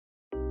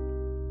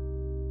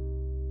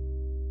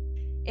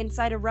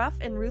Inside a rough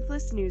and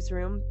ruthless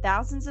newsroom,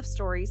 thousands of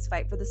stories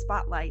fight for the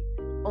spotlight.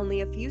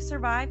 Only a few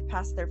survive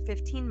past their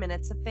 15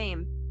 minutes of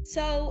fame.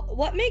 So,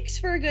 what makes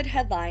for a good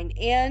headline,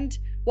 and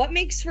what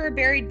makes for a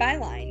buried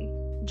byline?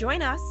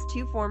 Join us,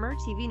 two former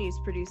TV news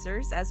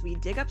producers, as we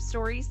dig up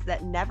stories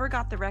that never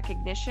got the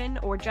recognition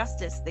or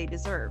justice they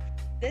deserve.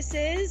 This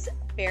is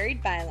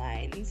Buried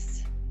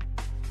Bylines.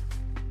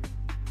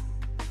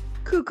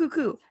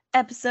 Coo,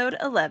 episode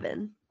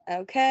 11.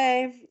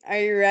 Okay, are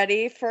you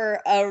ready for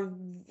a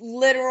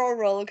literal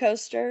roller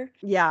coaster?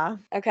 Yeah.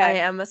 Okay. I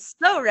am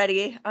so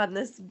ready on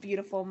this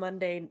beautiful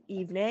Monday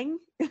evening.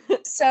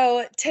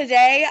 So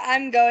today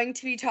I'm going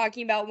to be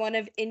talking about one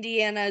of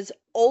Indiana's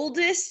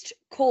oldest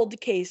cold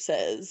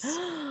cases.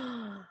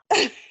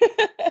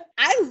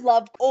 I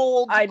love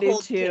old I do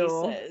cold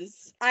too.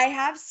 cases. I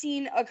have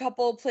seen a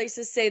couple of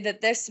places say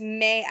that this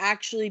may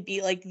actually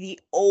be like the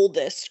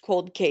oldest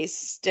cold case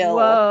still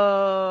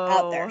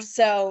out there.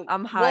 So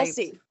I'm we'll hyped.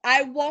 see.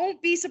 I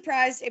won't be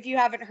surprised if you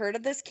haven't heard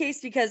of this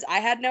case because I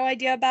had no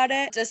idea about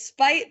it,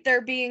 despite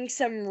there being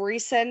some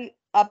recent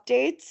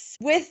updates.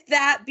 With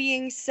that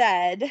being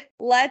said,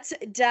 let's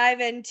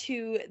dive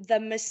into the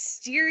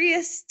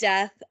mysterious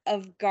death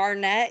of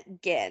Garnet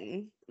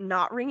Ginn.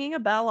 Not ringing a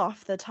bell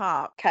off the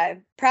top. Okay,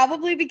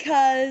 probably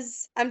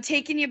because I'm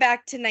taking you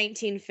back to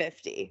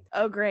 1950.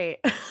 Oh, great.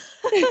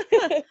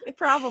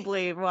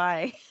 Probably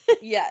why.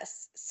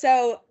 Yes.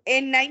 So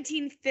in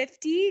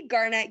 1950,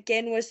 Garnet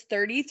Ginn was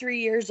 33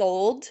 years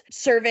old,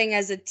 serving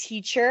as a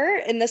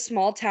teacher in the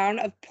small town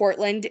of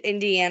Portland,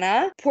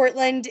 Indiana.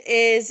 Portland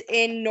is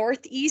in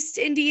northeast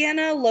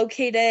Indiana,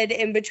 located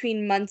in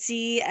between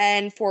Muncie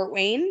and Fort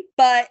Wayne,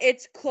 but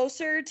it's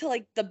closer to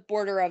like the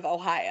border of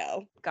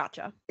Ohio.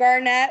 Gotcha.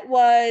 Garnet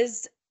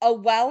was a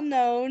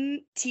well-known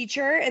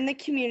teacher in the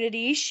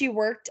community. She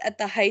worked at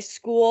the high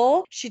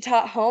school. She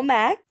taught home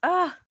ec.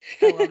 I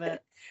love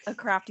it. A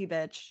crafty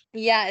bitch.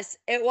 Yes,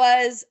 it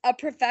was a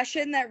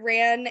profession that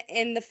ran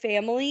in the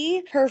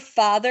family. Her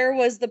father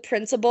was the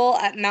principal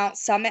at Mount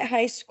Summit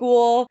High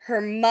School.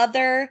 Her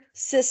mother,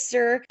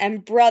 sister,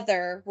 and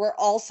brother were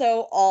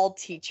also all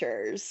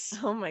teachers.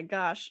 Oh my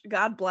gosh.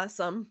 God bless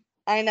them.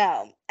 I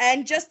know.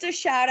 And just a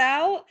shout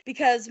out,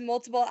 because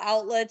multiple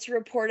outlets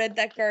reported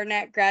that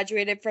Garnet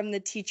graduated from the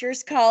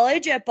Teachers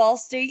College at Ball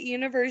State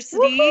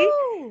University,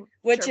 Woo-hoo!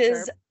 which Chirp,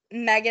 is chirp.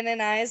 Megan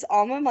and I's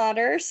alma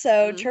mater,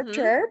 so chirp Mhm.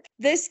 chirp.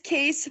 This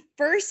case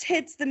first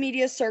hits the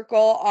media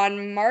circle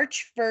on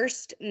March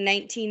 1st,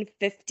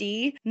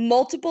 1950.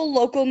 Multiple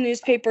local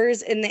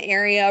newspapers in the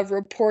area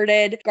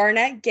reported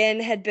Garnet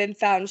Ginn had been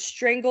found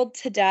strangled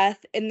to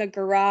death in the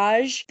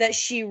garage that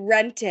she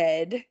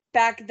rented.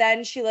 Back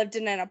then, she lived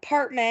in an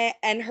apartment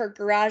and her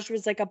garage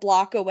was like a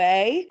block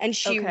away, and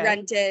she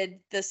rented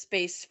the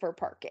space for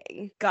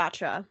parking.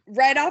 Gotcha.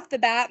 Right off the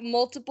bat,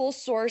 multiple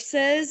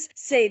sources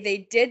say they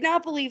did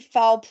not believe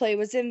foul play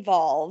was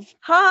involved.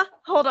 Huh?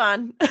 Hold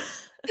on.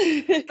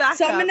 Back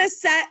So up. I'm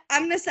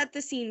gonna set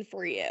the scene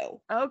for you.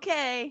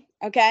 Okay.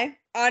 Okay.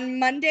 On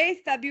Monday,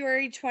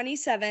 February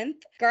 27th,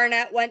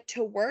 Garnet went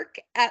to work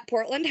at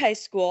Portland High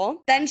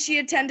School. Then she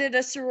attended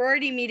a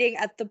sorority meeting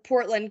at the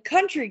Portland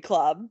Country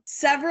Club.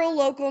 Several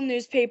local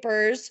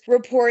newspapers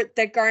report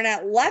that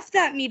Garnet left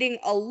that meeting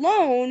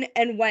alone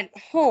and went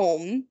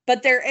home.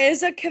 But there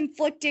is a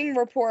conflicting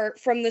report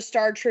from the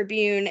Star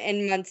Tribune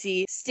in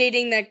Muncie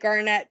stating that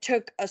Garnet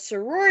took a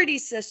sorority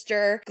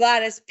sister,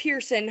 Gladys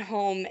Pearson,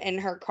 home in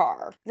her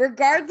car.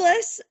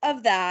 Regardless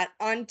of that,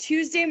 on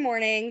Tuesday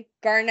morning,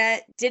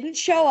 Garnet didn't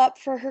show up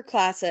for her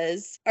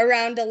classes.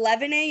 Around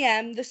 11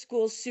 a.m., the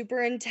school's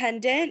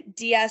superintendent,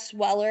 D.S.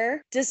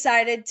 Weller,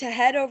 decided to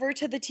head over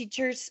to the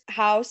teacher's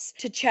house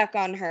to check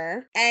on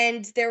her.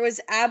 And there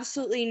was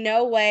absolutely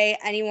no way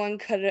anyone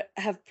could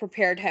have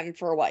prepared him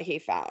for what he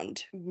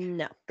found.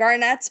 No.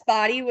 Garnet's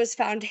body was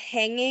found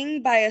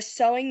hanging by a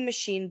sewing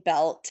machine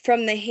belt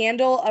from the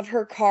handle of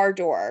her car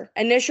door.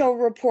 Initial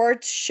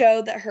reports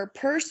show that her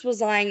purse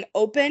was lying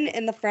open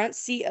in the front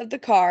seat of the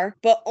car,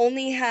 but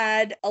only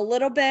had a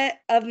little bit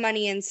of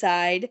money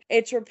inside.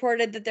 It's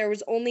reported that there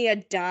was only a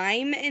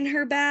dime in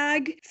her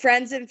bag.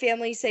 Friends and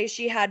family say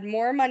she had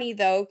more money,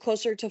 though,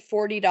 closer to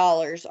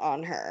 $40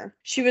 on her.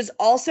 She was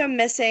also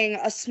missing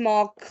a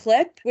small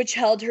clip which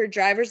held her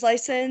driver's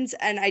license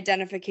and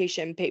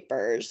identification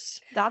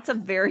papers. That's a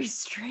very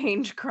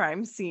strange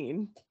crime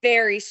scene.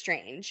 Very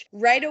strange.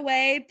 Right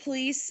away,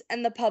 police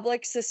and the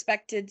public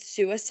suspected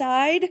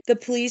suicide. The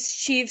police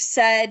chief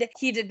said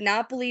he did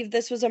not believe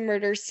this was a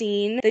murder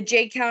scene. The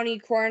Jay County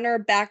coroner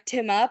backed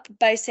him up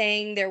by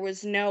saying there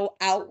was no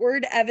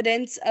outward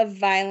evidence of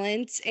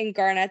violence in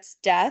Garnet's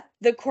death.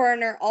 The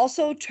coroner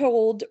also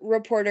told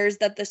reporters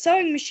that the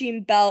sewing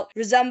machine belt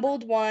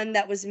resembled one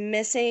that was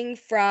missing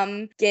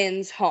from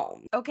Ginn's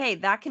home. Okay,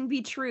 that can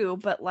be true,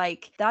 but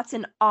like, that's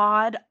an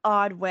odd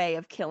way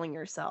of killing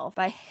yourself.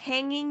 By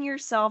hanging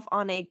yourself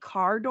on a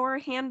car door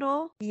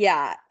handle?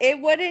 Yeah, it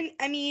wouldn't,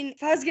 I mean,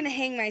 if I was gonna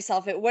hang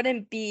myself, it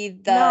wouldn't be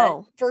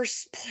the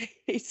first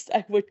place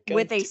I would go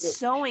with to. a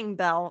sewing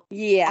belt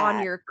Yeah.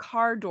 on your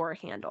car door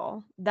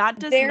handle. That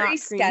does Very not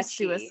scream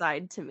sketchy.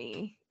 suicide to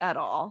me. at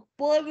all.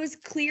 Well, it was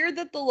clear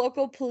that the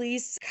local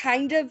police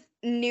kind of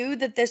knew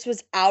that this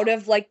was out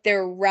of like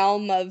their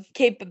realm of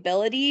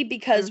capability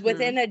because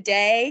within a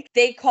day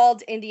they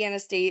called Indiana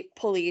State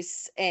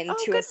Police in Oh,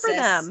 to good for assist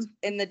them.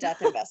 in the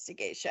death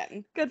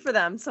investigation. Good for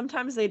them.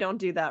 Sometimes they don't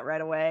do that right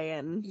away,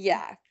 and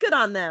Yeah. good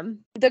on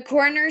them. The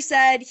coroner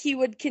said he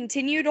would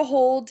continue to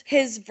hold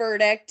his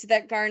verdict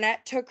that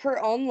Garnet took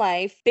her own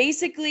life,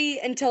 basically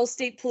until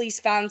state police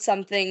found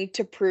something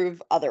to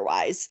prove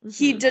otherwise.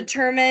 He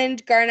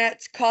determined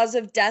Garnet's cause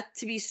of death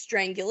to be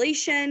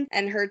strangulation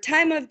and her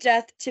time of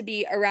death to be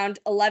around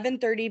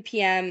 11:30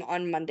 p.m.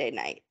 on Monday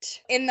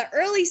night. In the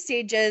early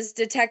stages,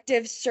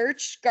 detectives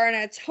searched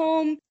Garnet's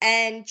home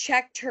and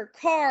checked her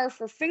car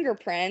for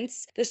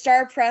fingerprints. The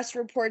Star Press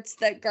reports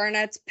that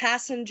Garnet's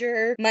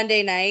passenger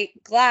Monday night,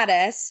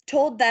 Gladys,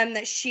 told them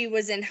that she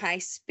was in high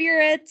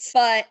spirits,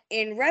 but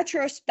in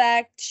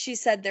retrospect, she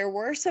said there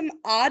were some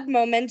odd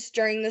moments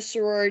during the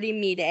sorority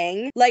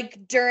meeting, like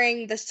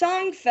during the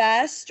song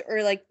fest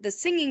or like the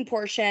singing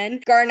portion.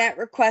 Garnet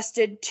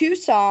requested 2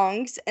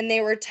 songs and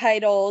they were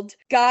titled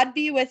God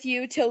Be With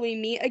You Till We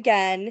Meet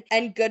Again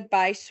and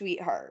Goodbye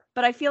Sweetheart.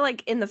 But I feel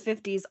like in the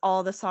 50s,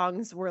 all the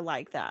songs were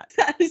like that.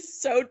 That is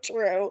so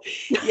true.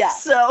 Yeah.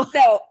 So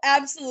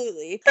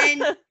Absolutely.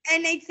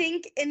 And I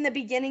think in the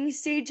beginning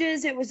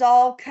stages, it was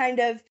all kind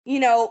of,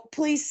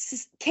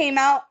 police came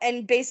out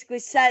and basically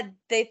said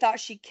they thought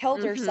she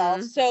killed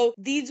herself. So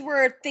these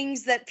were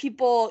things that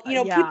people,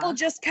 people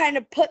just kind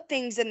of put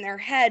things in their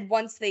head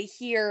once they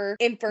hear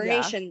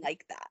information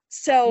like that.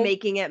 So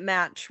making it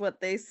match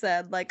what they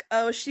said, like,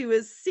 oh, she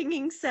was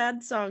singing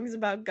sad songs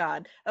about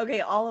God.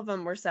 Okay, all of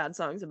them were sad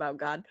songs about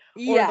God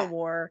or the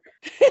war.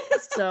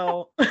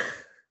 So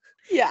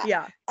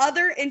yeah.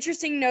 Other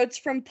interesting notes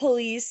from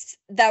police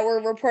that were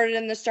reported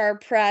in the Star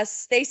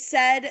Press, they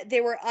said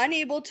they were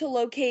unable to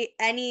locate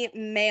any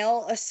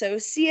male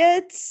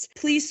associates.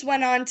 Police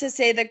went on to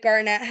say that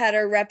Garnet had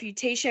a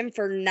reputation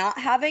for not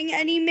having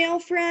any male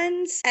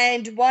friends,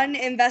 and one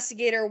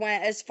investigator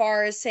went as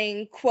far as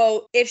saying,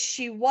 quote, if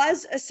she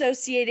was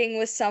associating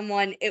with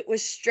someone, it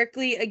was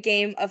strictly a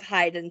game of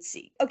hide and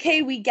seek.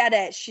 Okay, we get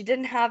it. She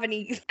didn't have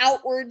any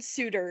outward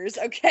suitors,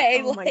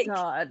 okay? Oh my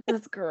God,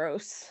 that's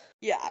gross.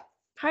 Yeah.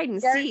 Hide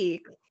and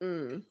seek.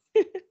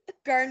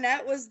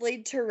 Garnet was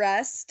laid to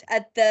rest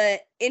at the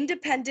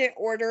Independent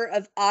Order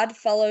of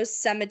Oddfellows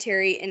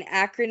Cemetery in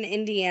Akron,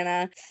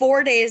 Indiana,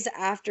 4 days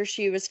after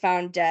she was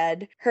found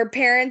dead. Her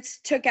parents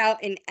took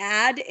out an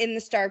ad in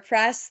the Star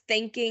Press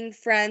thanking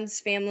friends,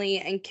 family,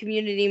 and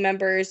community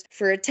members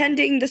for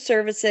attending the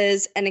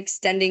services and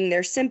extending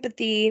their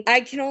sympathy.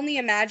 I can only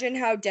imagine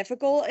how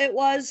difficult it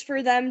was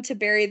for them to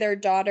bury their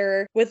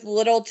daughter with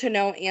little to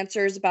no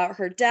answers about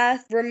her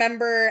death.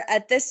 Remember,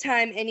 at this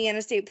time,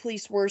 Indiana State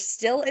Police were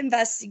still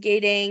investigating,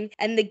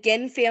 and the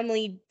Ginn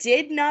family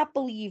did not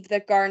believe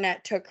that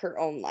Garnet took her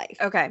own life.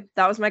 Okay,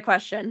 that was my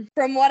question.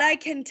 From what I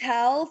can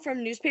tell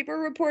from newspaper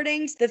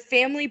reportings, the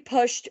family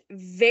pushed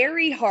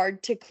very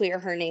hard to clear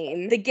her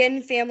name. The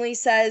Ginn family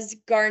says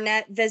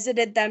Garnet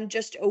visited them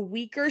just a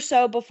week or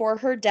so before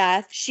her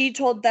death. She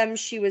told them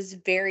she was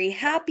very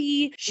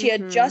happy. She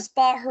had just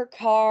bought her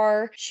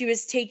car. She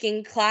was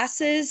taking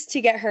classes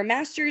to get her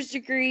master's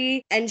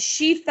degree, and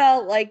she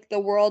felt like the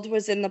world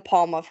was in the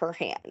palm of her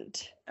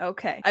hand.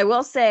 Okay. I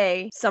will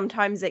say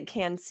sometimes it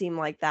can seem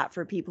like that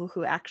for people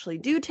who actually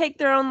do take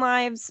their own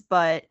lives,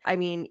 but I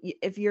mean,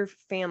 if your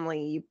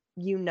family,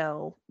 you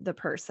know the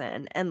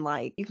person and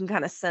like you can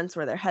kind of sense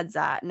where their head's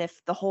at, and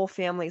if the whole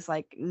family's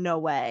like, no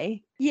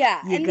way.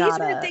 Yeah, and these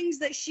were things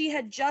that she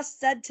had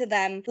just said to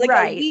them like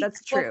a week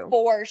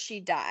before she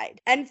died.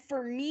 And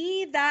for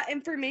me, that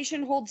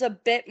information holds a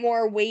bit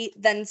more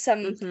weight than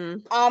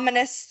some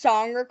ominous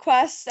song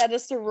requests at a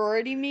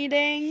sorority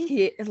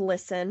meeting.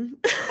 Listen.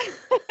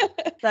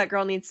 That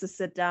girl needs to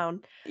sit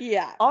down.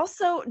 Yeah.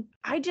 Also,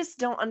 I just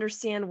don't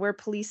understand where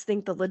police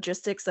think the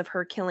logistics of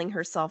her killing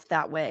herself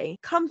that way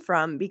come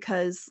from,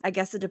 because I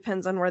guess it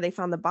depends on where they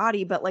found the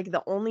body, but like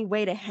the only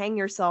way to hang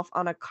yourself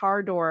on a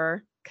car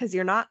door, because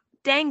you're not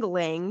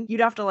dangling, you'd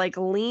have to like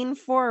lean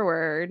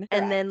forward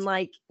and then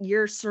like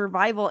your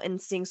survival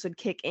instincts would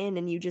kick in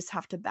and you just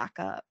have to back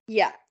up.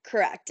 Yeah,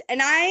 correct. And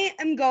I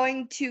am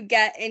going to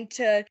get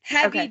into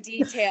heavy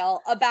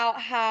detail about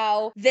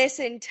how this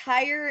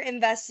entire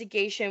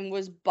investigation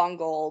was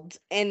bungled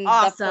in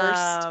the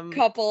first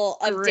couple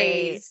of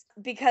days.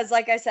 Because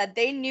like I said,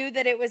 they knew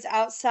that it was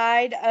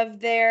outside of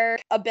their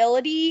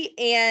ability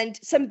and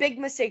some big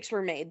mistakes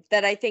were made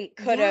that I think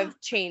could have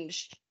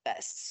changed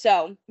this.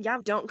 So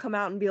don't come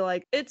out and be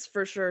like, it's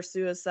for sure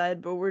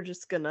suicide, but we're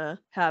just gonna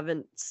have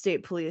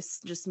state police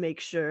just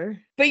make sure.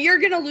 But you're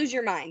gonna lose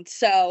your mind,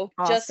 so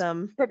just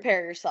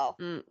prepare yourself.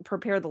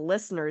 Prepare the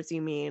listeners,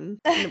 you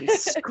mean? I'm gonna be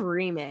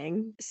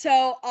screaming.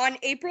 So on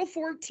April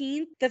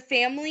 14th, the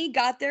family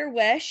got their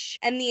wish,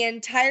 and the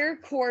entire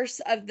course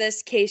of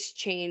this case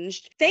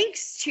changed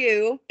thanks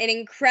to an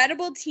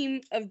incredible team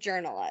of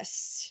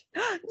journalists.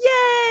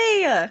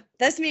 Yay!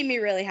 This made me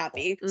really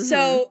happy.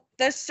 So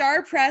The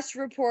Star Press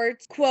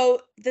reports,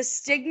 quote, "The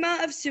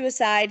stigma of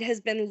suicide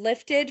has been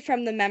lifted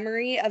from the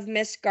memory of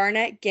Miss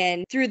Garnet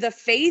Ginn through the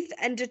faith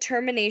and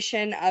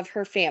determination of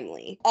her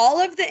family." All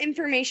of the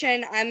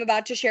information I'm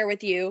about to share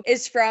with you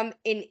is from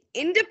an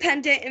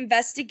independent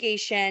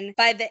investigation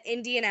by the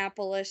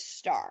Indianapolis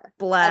Star.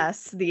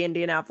 Bless the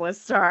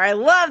Indianapolis Star. I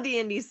love the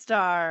Indy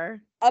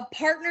Star. A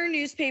partner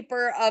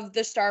newspaper of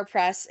the Star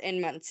Press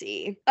in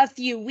Muncie. A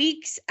few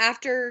weeks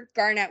after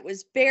Garnet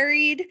was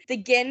buried, the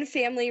Ginn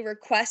family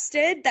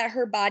requested that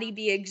her body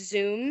be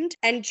exhumed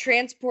and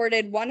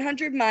transported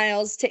 100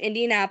 miles to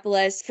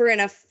Indianapolis for an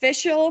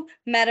official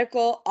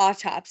medical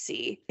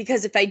autopsy.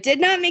 Because if I did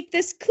not make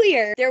this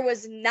clear, there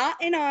was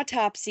not an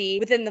autopsy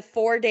within the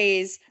 4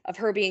 days of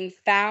her being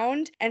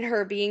found and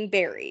her being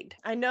buried.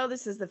 I know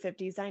this is the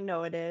 50s. I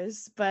know it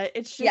is, but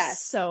it's just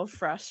Yes. so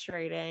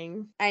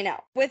frustrating. I know.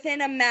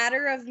 Within a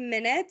matter of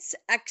minutes,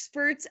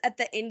 experts at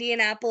the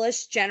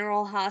Indianapolis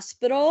General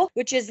Hospital,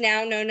 which is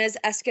now known as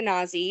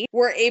Eskenazi,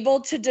 were able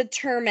to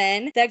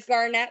determine that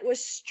Garnet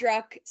was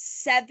struck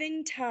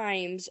 7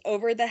 times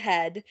over the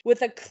head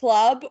with a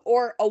club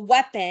or a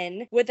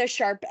weapon with a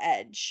sharp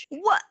edge.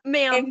 What,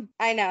 ma'am?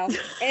 I know.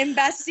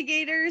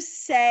 Investigators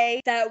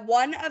say that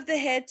one of the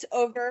hits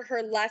over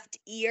her left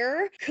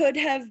ear could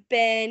have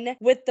been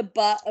with the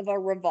butt of a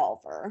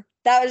revolver.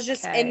 That was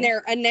just in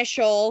their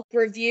initial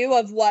review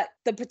of what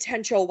the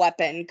potential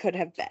weapon could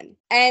have been.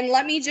 And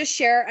let me just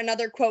share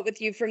another quote with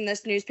you from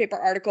this newspaper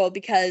article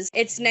because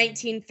it's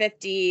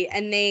 1950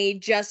 and they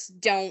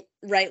just don't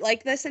write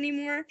like this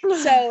anymore.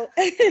 So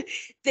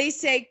they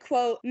say,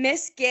 quote,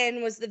 "Miss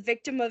Ginn was the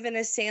victim of an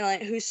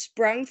assailant who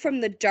sprung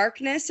from the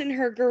darkness in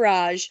her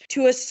garage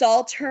to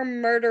assault her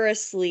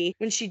murderously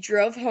when she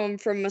drove home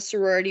from a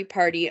sorority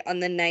party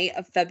on the night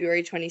of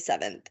February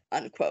 27th,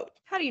 unquote.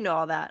 How do you know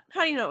all that?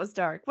 How do you know it was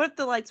dark? What if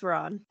the lights were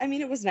on? I mean,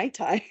 it was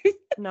nighttime.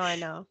 No, I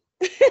know.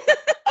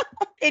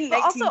 In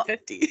But also,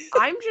 1950.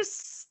 I'm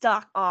just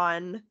stuck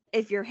on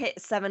if you're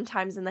hit 7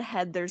 times in the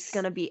head, there's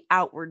going to be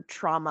outward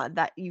trauma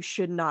that you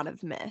should not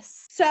have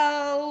missed.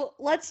 So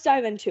let's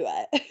dive into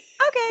it.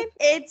 Okay.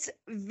 It's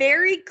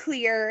very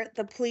clear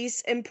the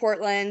police in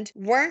Portland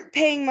weren't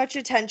paying much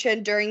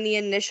attention during the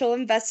initial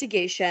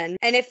investigation.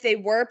 And if they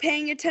were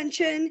paying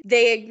attention,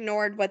 they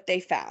ignored what they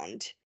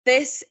found.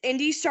 This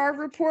Indy Star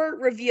report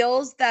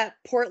reveals that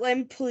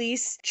Portland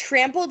police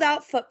trampled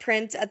out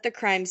footprints at the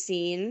crime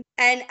scene.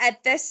 And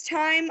at this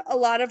time, a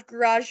lot of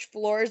garage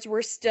floors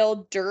were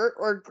still dirt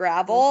or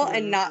gravel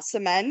and not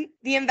cement.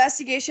 The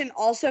investigation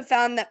also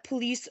found that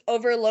police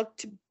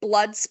overlooked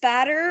blood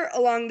spatter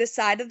along the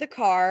side of the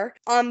car,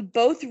 on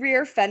both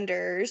rear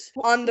fenders,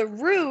 on the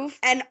roof,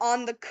 and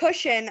on the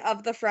cushion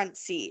of the front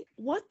seat.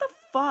 What the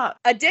fuck?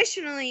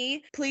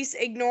 Additionally, police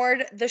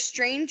ignored the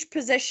strange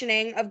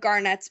positioning of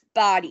Garnet's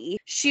body.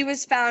 She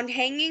was found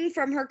hanging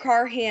from her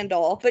car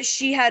handle, but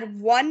she had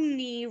one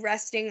knee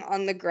resting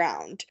on the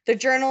ground. The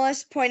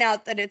journalists point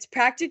out that it's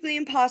practically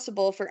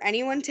impossible for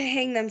anyone to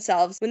hang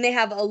themselves when they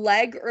have a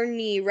leg or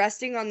knee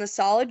resting on the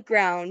solid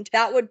ground.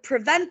 That would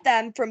prevent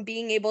them from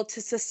being able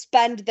to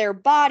suspend their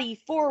body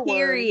forward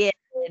Period.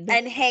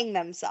 and hang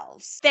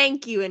themselves.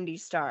 Thank you, Indy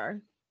Star.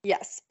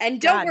 Yes,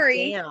 and don't God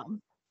worry. damn.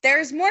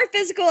 There's more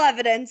physical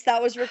evidence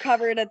that was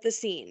recovered at the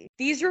scene.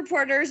 These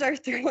reporters are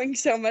throwing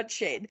so much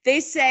shade. They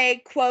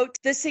say, quote,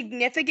 "The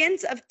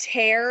significance of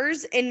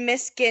tears in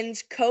Miss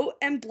Ginn's coat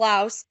and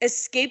blouse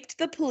escaped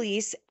the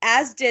police,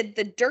 as did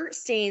the dirt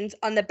stains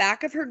on the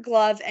back of her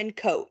glove and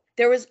coat.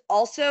 There was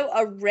also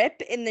a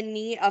rip in the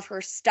knee of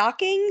her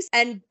stockings,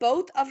 and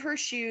both of her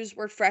shoes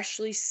were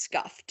freshly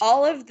scuffed."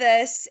 All of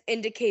this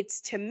indicates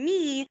to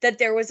me that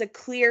there was a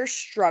clear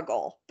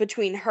struggle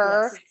between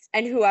her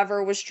and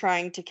whoever was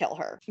trying to kill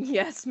her.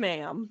 Yes,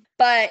 ma'am.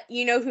 But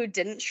you know who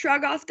didn't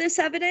shrug off this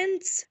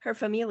evidence? Her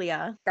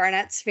familia.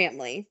 Garnet's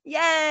family.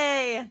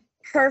 Yay!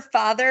 Her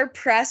father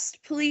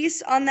pressed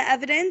police on the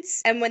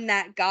evidence, and when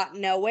that got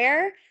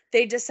nowhere,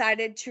 they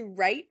decided to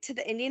write to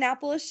the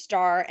Indianapolis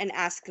Star and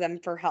ask them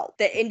for help.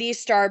 The Indy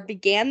Star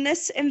began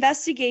this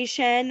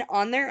investigation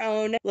on their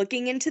own,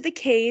 looking into the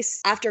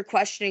case. After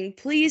questioning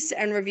police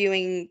and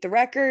reviewing the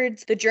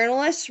records, the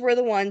journalists were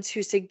the ones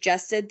who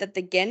suggested that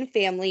the Ginn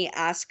family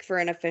ask for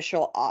an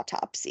official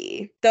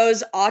autopsy.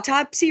 Those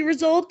autopsy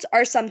results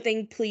are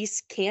something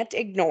police can't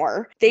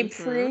ignore. They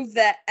prove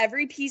that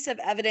every piece of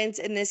evidence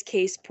in this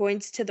case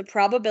points to the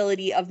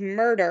probability of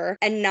murder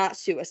and not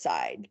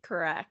suicide.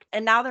 Correct.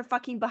 And now they're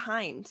fucking behind.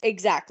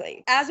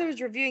 Exactly. As I was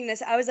reviewing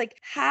this, I was like,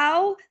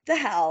 how the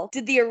hell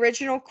did the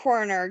original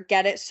coroner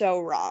get it so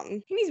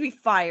wrong? He needs to be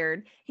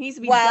fired. He needs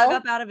to be dug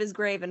up out of his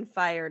grave and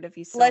fired if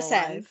he's still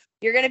alive.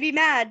 You're going to be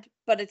mad,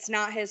 but it's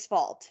not his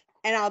fault.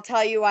 And I'll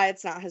tell you why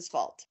it's not his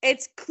fault.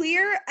 It's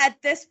clear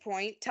at this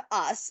point to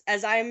us,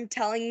 as I'm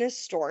telling this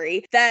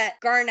story, that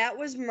Garnet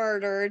was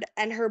murdered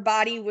and her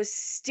body was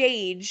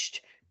staged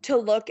to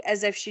look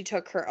as if she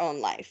took her own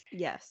life.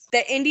 Yes.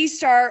 The Indy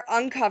Star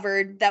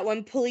uncovered that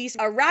when police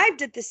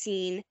arrived at the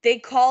scene, they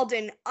called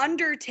an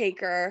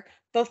undertaker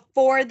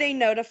before they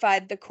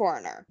notified the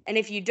coroner. And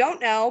if you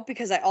don't know,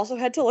 because I also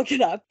had to look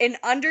it up, an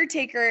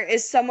undertaker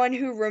is someone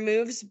who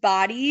removes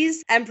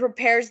bodies and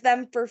prepares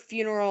them for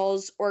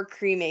funerals or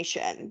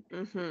cremation.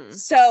 Mm-hmm.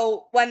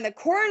 So when the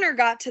coroner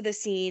got to the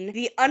scene,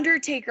 the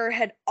undertaker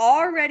had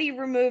already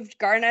removed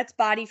Garnet's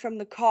body from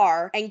the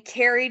car and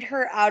carried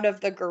her out of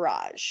the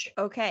garage.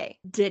 Okay.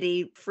 Did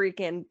he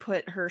freaking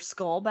put her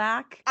skull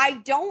back? I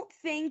don't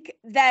think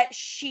that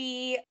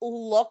she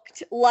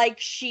looked like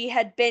she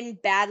had been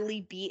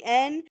badly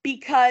beaten,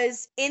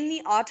 because in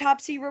the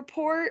autopsy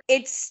report,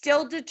 it's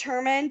still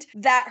determined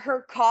that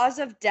her cause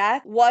of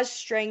death was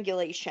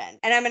strangulation.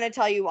 And I'm going to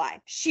tell you why.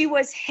 She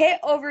was hit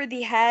over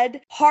the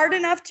head hard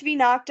enough to be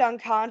knocked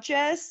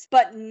unconscious,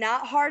 but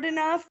not hard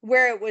enough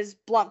where it was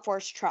blunt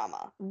force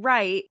trauma.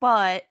 Right,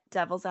 but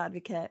devil's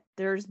advocate,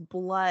 there's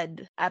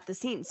blood at the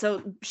scene.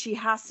 So she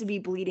has to be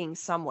bleeding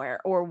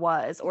somewhere, or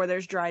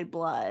there's dried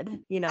blood,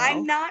 you know?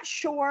 I'm not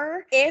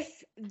sure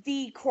if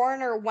the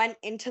coroner went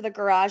into the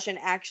garage and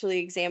actually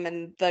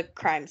examined the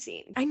crime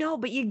scene. I know,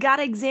 but you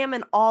gotta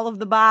examine all of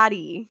the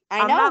body.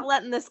 I I'm know. not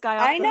letting this guy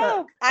off I the know.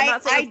 hook. I'm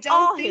not saying I it's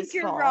all don't think his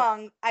you're fault.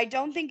 wrong. I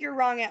don't think you're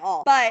wrong at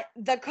all. But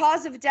the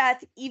cause of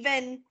death,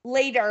 even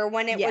later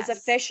when it was Yes.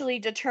 officially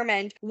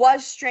determined,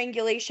 was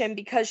strangulation,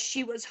 because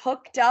she was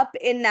hooked up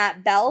in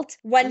that belt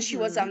when she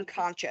was Mhm.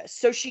 unconscious.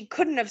 So she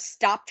couldn't have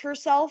stopped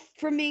herself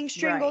from being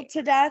strangled Right.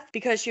 to death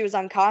because she was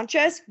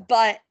unconscious,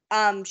 but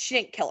she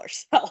didn't kill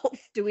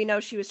herself. Do we know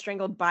she was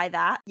strangled by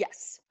that?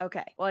 Yes.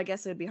 Okay. Well, I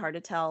guess it would be hard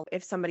to tell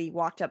if somebody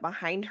walked up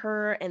behind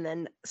her and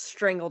then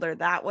strangled her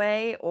that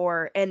way,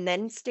 and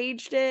then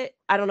staged it.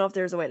 I don't know if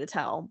there's a way to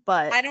tell,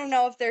 but I don't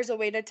know if there's a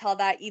way to tell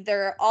that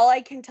either. All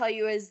I can tell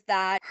you is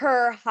that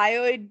her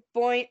hyoid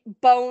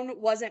bone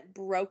wasn't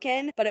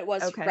broken, but it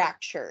was Okay.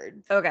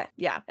 fractured. Okay,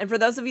 yeah. And for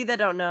those of you that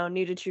don't know,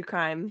 new to true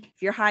crime,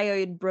 if your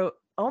hyoid broke,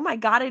 oh my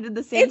god, I did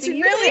the same It's thing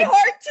you really did.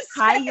 hard to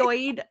say.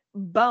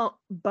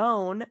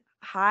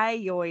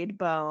 Hyoid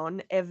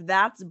bone, if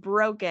that's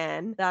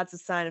broken, that's a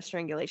sign of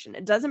strangulation.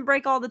 It doesn't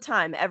break all the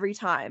time, every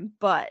time,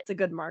 but it's a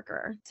good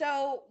marker.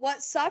 So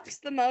what sucks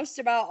the most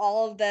about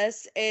all of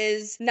this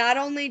is not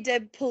only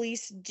did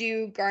police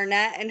do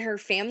Garnet and her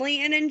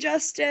family an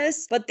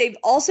injustice, but they've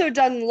also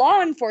done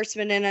law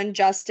enforcement an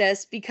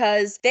injustice,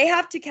 because they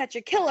have to catch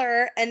a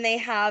killer and they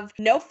have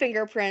no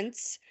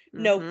fingerprints,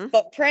 no Mhm.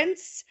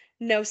 footprints,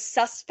 no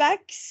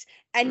suspects,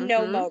 and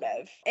no Mhm.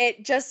 motive.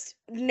 It just,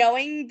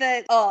 knowing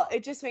that,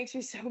 it just makes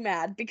me so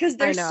mad, because I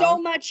there's so know.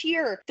 much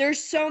here.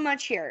 There's so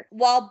much here.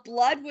 While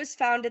blood was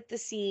found at the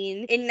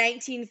scene in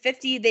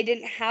 1950, they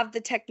didn't have the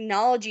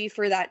technology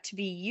for that to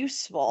be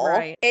useful.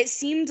 Right. It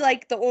seemed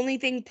like the only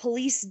thing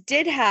police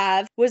did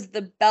have was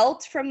the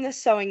belt from the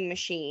sewing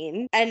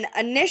machine. And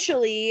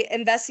initially,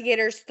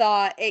 investigators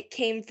thought it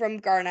came from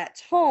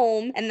Garnet's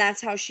home, and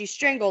that's how she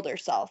strangled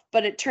herself.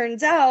 But it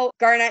turns out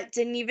Garnet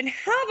didn't even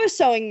have a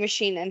sewing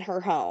machine in her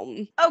home.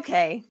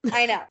 Okay.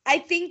 I know. I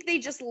think they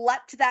just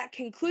leapt to that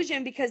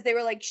conclusion because they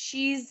were like,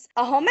 she's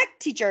a home ec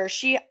teacher.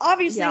 She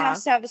obviously Yeah.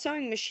 has to have a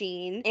sewing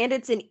machine. And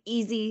it's an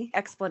easy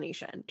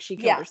explanation. She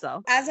killed Yeah.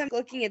 herself. As I'm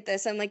looking at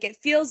this, I'm like, it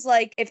feels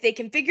like if they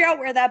can figure out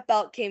where that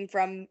belt came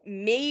from,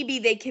 maybe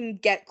they can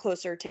get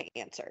closer to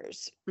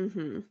answers.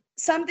 Mhm.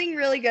 Something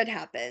really good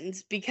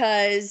happens,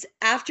 because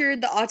after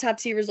the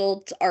autopsy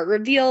results are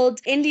revealed,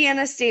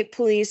 Indiana State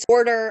Police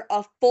order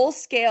a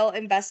full-scale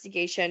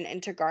investigation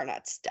into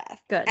Garnet's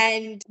death. Good.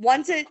 And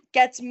once it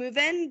gets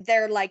moving,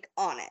 they're like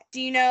on it.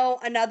 Do you know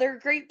another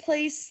great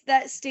place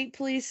that state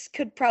police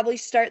could probably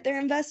start their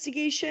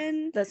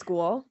investigation? The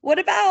school. What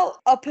about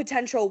a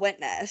potential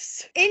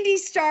witness? Indy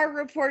Star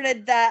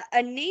reported that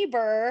a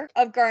neighbor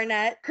of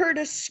Garnet heard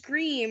a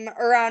scream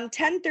around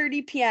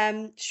 10:30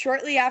 p.m.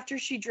 shortly after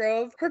she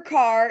drove her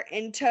car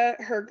into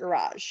her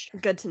garage.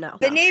 Good to know.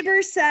 The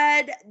neighbor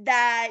said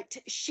that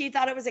she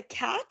thought it was a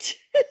cat.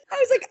 I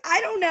was like,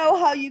 I don't know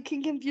how you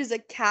can confuse a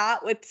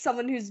cat with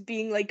someone who's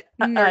being like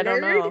murdered. I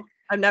don't know.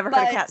 I've never heard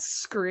a but- cat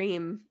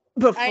scream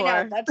before. I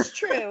know, that's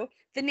true.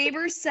 The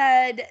neighbor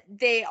said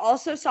they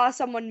also saw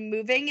someone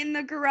moving in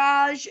the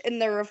garage in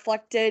the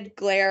reflected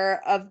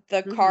glare of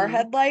the car Mhm.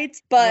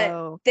 headlights, but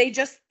Whoa. they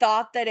just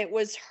thought that it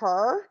was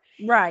her.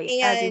 Right,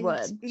 as you And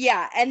would.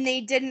 yeah, and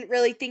they didn't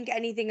really think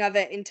anything of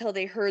it until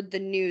they heard the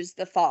news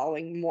the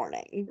following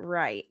morning.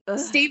 Right. Ugh.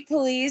 State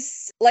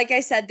police, like I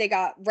said, they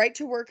got right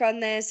to work on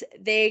this.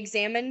 They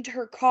examined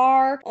her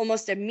car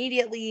almost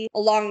immediately,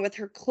 along with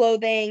her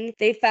clothing.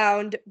 They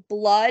found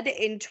blood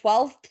in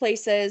 12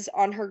 places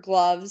on her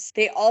gloves.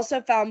 They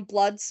also found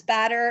blood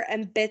spatter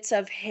and bits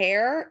of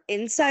hair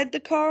inside the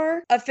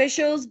car.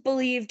 Officials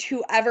believed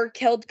whoever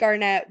killed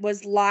Garnet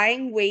was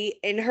lying wait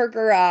in her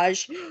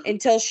garage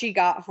until she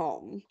got home.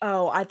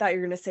 Oh, I thought you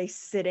were gonna say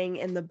sitting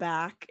in the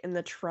back in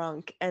the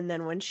trunk, and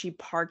then when she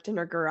parked in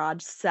her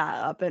garage, sat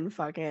up and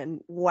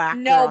fucking whacked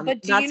her No, on.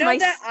 but do you know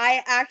that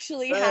I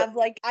actually have,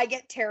 like, I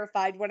get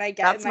terrified when I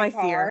get That's in my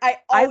my fear. car. I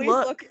I always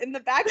look. look in the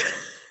back.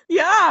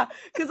 Yeah,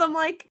 because I'm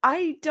like,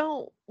 I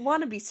don't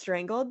want to be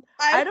strangled.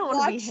 I I've don't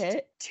want to be watched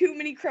hit. too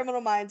many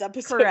Criminal Minds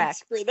episodes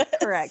Correct. for this.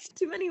 Correct.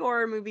 Too many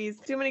horror movies,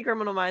 too many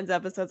Criminal Minds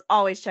episodes.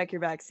 Always check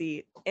your back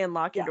seat and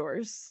lock your Yeah.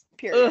 doors.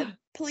 Period. Ugh.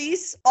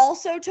 Police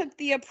also took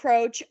the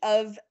approach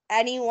of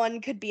anyone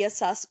could be a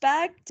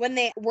suspect when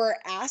they were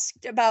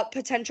asked about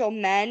potential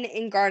men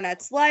in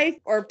Garnet's life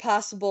or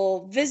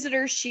possible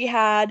visitors she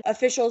had.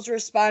 Officials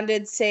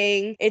responded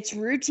saying it's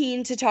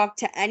routine to talk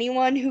to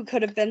anyone who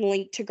could have been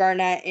linked to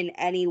Garnet in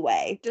any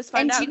way. Just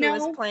find And out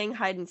who was playing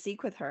hide and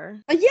seek with her.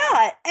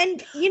 yeah,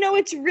 and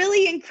it's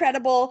really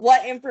incredible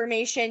what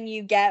information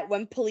you get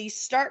when police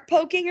start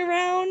poking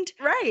around.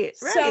 Right.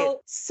 So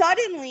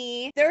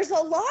suddenly there's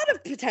a lot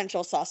of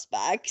potential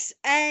suspects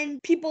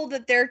and people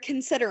that they're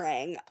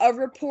considering. A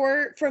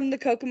report from the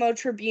Kokomo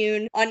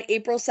Tribune on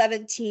April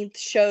 17th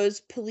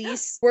shows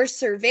police were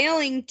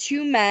surveilling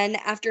two men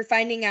after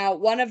finding out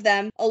one of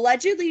them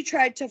allegedly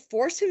tried to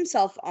force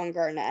himself on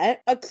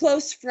Garnet. A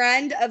close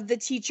friend of the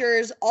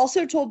teachers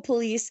also told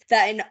police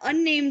that an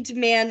unnamed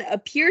man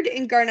appeared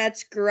in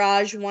Garnet's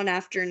garage one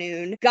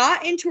afternoon,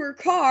 got into her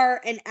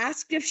car, and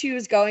asked if she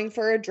was going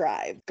for a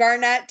drive.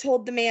 Garnet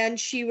told the man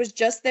she was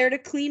just there to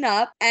clean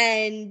up,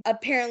 and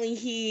apparently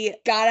he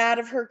got out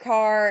of her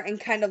car and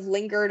kind of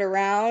lingered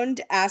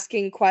around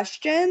asking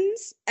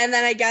questions. And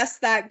then I guess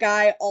that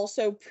guy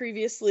also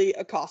previously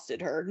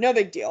accosted her. No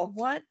big deal.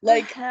 What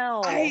Like, the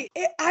hell? I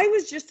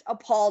was just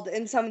appalled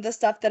in some of the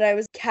stuff that I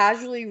was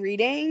casually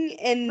reading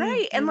in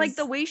Right, and like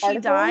the these way she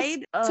articles.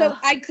 died. So Ugh.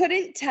 I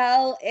couldn't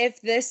tell if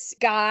this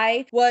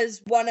guy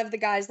was one of the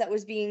guys that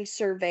was being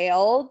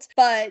surveilled,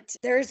 but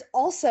there's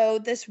also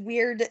this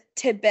weird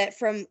tidbit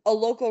from a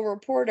local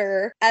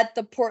reporter at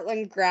the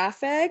Portland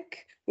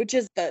Graphic, which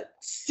is the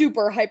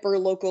super hyper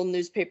local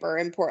newspaper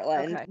in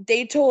Portland. Okay.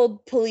 They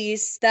told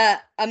police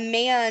that a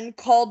man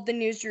called the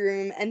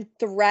newsroom and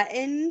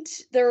threatened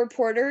the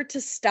reporter to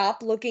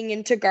stop looking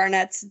into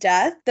Garnet's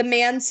death. The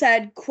man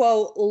said,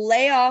 quote,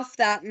 "Lay off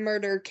that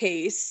murder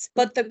case."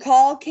 But the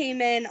call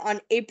came in on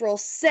April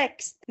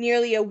 6th,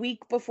 nearly a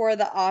week before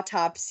the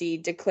autopsy,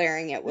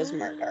 declaring it was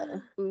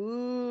murder.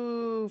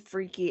 Ooh,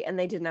 freaky. And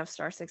they didn't have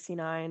Star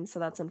 69, so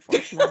that's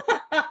unfortunate.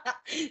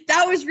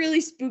 That was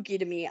really spooky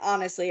to me,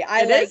 honestly.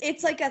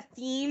 It's like a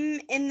theme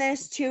in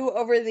this too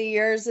over the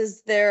years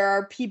is there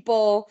are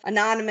people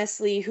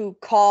anonymously who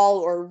call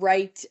or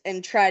write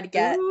and try to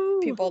get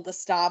people to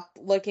stop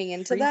looking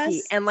into freaky.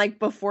 this. And like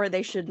before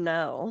they should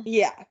know.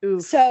 Yeah.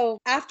 Oof. So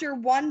after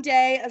one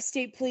day of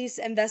state police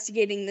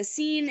investigating the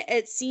scene,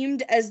 it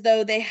seemed as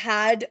though they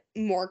had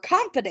more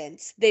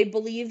confidence. They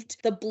believed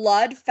the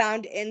blood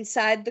found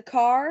inside the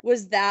car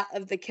was that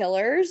of the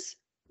killers.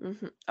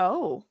 Mm-hmm.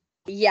 Oh.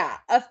 Yeah,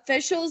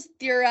 officials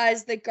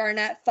theorized that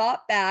Garnet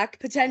fought back,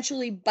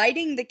 potentially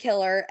biting the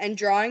killer and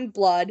drawing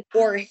blood,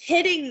 or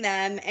hitting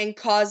them and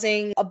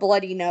causing a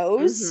bloody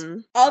nose. Mm-hmm.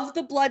 Of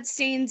the blood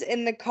stains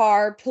in the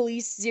car,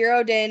 police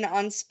zeroed in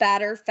on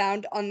spatter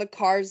found on the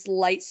car's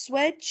light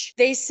switch.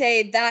 They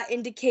say that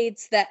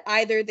indicates that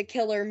either the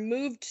killer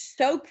moved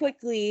so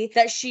quickly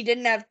that she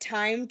didn't have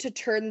time to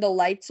turn the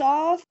lights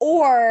off,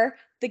 or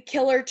the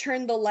killer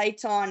turned the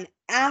lights on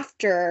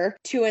after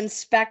to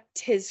inspect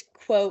his,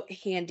 quote,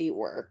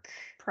 handiwork.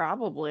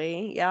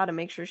 Probably. Yeah, to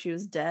make sure she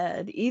was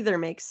dead. Either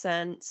makes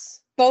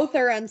sense. Both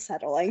are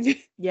unsettling.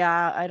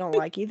 Yeah, I don't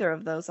like either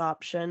of those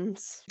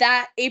options.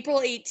 That April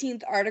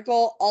 18th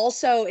article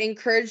also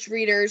encouraged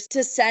readers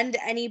to send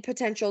any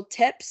potential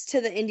tips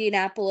to the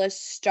Indianapolis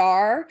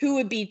Star, who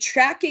would be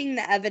tracking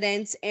the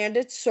evidence and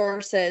its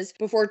sources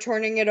before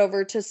turning it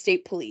over to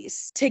state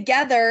police.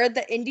 Together,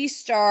 the Indy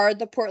Star,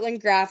 the Portland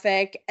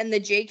Graphic, and the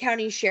Jay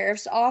County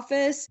Sheriff's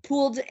Office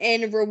pooled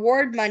in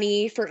reward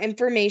money for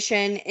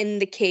information in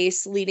the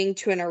case leading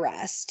to an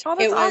arrest. Oh,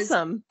 that's it was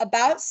awesome.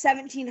 About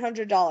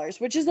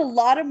 $1,700, which is a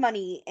lot of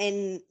money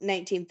in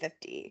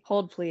 1950.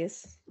 Hold,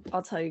 please.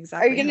 I'll tell you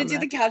exactly. Are you going to do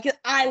the calculator?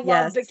 I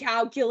love the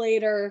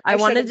calculator. I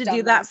wanted to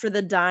do that for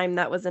the dime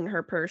that was in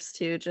her purse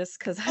too, just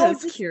because I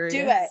was curious.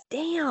 Do it.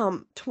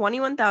 Damn,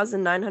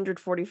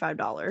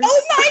 $21,945.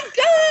 Oh my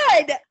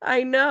god!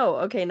 I know.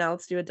 Okay, now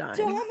let's do a dime.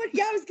 So how much?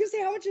 Yeah, I was gonna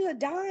say how much is a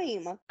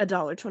dime?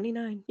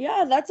 $1.29.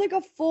 Yeah, that's like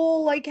a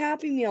full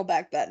Happy Meal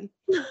back then.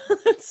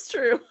 That's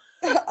true.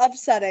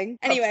 Upsetting.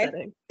 Anyway,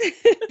 Upsetting.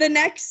 The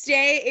next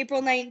day,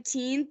 April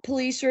 19th,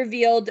 police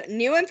revealed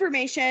new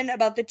information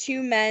about the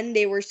two men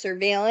they were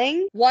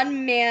surveilling.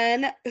 One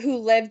man who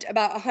lived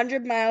about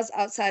 100 miles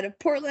outside of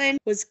Portland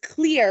was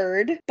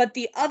cleared, but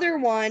the other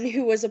one,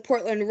 who was a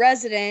Portland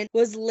resident,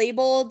 was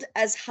labeled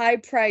as high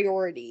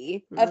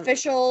priority.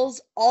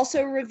 Officials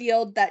also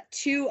revealed that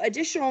two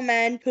additional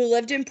men who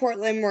lived in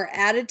Portland were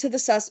added to the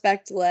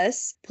suspect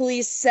list.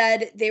 Police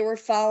said they were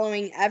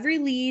following every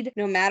lead,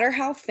 no matter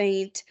how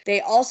faint. They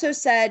also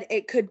said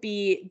it could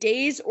be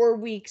days or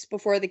weeks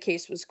before the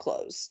case was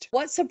closed.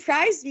 What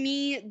surprised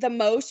me the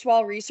most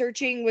while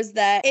researching was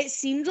that it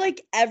seemed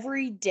like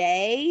every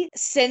day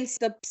since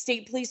the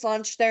state police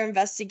launched their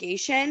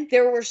investigation,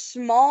 there were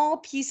small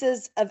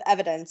pieces of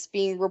evidence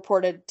being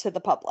reported to the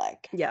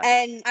public. Yeah.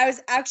 And I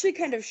was actually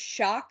kind of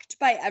shocked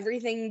by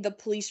everything the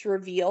police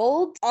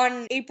revealed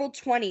on April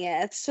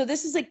 20th. So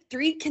this is like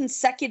 3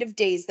 consecutive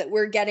days that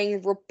we're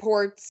getting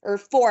reports, or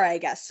 4, I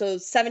guess. So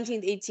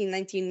 17th, 18th,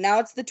 19th. Now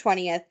it's the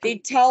 20th. They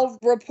tell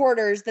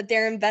reporters that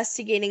they're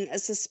investigating a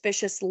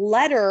suspicious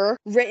letter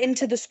written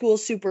to the school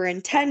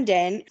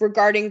superintendent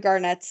regarding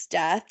Garnet's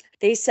death.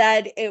 They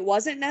said it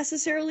wasn't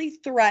necessarily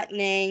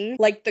threatening,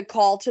 like the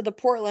call to the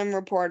Portland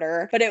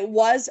reporter, but it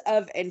was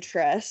of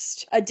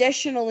interest.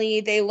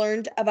 Additionally, they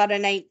learned about a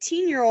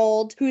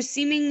 19-year-old who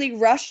seemingly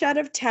rushed out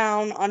of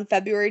town on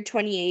February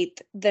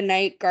 28th, the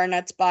night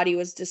Garnet's body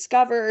was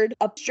discovered.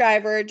 A bus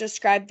driver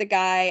described the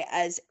guy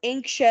as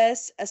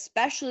anxious,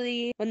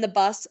 especially when the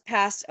bus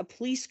passed a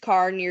police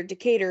car near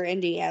Decatur,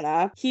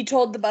 Indiana. He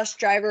told the bus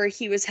driver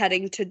he was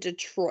heading to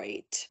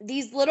Detroit.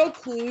 These little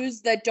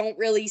clues that don't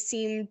really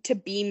seem to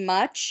be much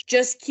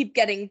just keep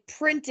getting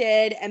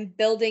printed and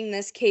building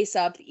this case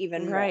up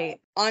even more.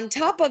 On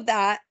top of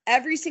that,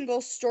 every single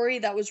story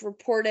that was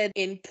reported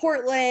in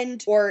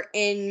Portland or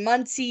in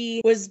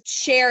Muncie was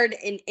shared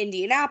in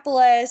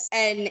Indianapolis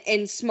and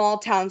in small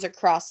towns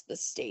across the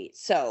state.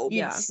 So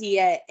you'd see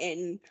it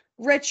in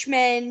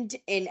Richmond,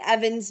 in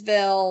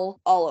Evansville,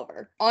 all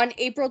over. On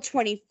April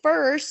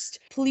 21st,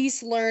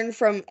 police learned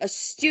from a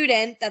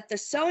student that the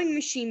sewing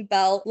machine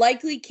belt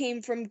likely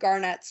came from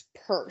Garnet's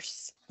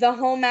purse. The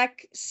home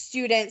ec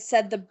student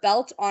said the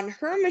belt on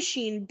her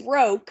machine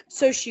broke,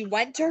 so she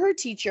went to her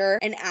teacher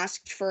and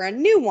asked for a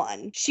new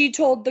one. She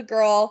told the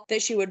girl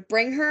that she would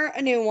bring her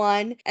a new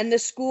one, and the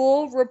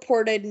school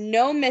reported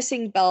no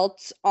missing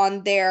belts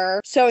on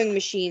their sewing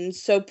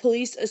machines, so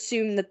police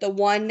assumed that the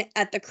one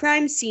at the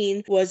crime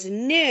scene was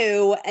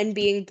new and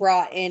being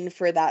brought in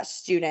for that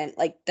student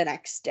like the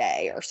next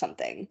day or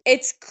something.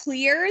 It's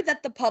clear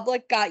that the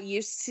public got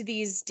used to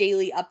these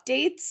daily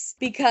updates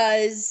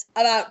because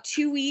about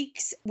 2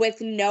 weeks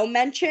with no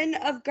mention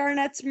of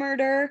Garnet's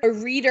murder, a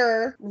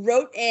reader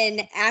wrote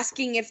in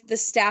asking if the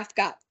staff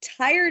got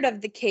tired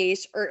of the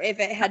case or if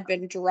it had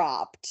been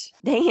dropped.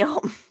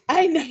 Damn.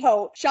 I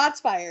know. Shots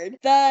fired.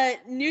 The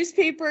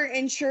newspaper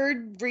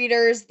assured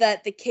readers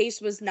that the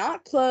case was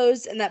not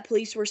closed and that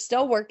police were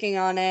still working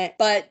on it.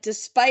 But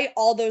despite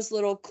all those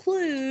little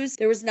clues,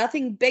 there was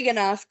nothing big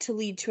enough to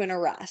lead to an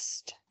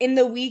arrest. In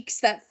the weeks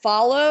that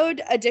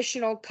followed,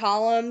 additional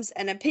columns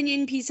and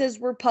opinion pieces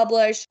were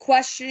published,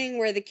 questioning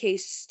where the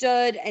case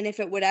stood and if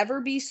it would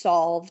ever be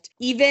solved.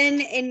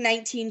 Even in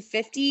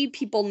 1950,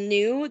 people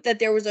knew that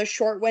there was a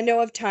short window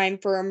of time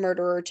for a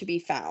murderer to be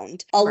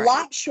found. A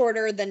lot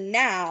shorter than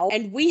now,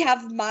 and we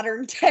have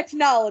modern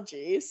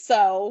technology,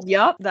 so...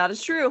 Yep, that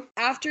is true.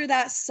 After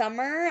that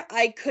summer,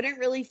 I couldn't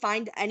really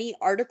find any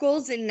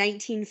articles in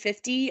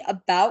 1950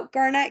 about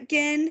Garnet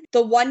Ginn.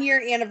 The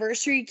 1-year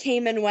anniversary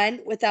came and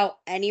went without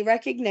any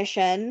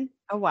recognition.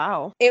 Oh,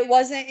 wow. It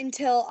wasn't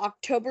until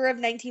October of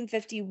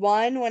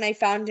 1951 when I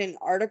found an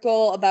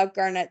article about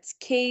Garnet's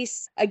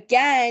case.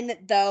 Again,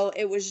 though,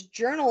 it was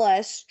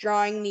journalists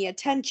drawing the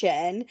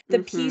attention. The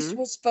piece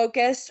was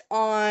focused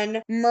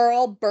on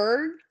Merle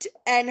Berg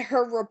and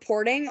her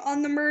reporting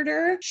on the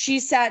murder. She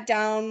sat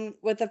down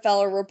with a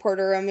fellow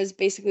reporter and was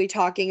basically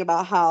talking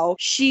about how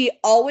she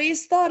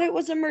always thought it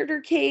was a murder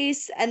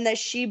case and that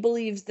she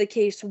believes the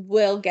case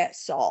will get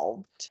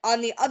solved. On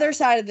the other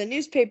side of the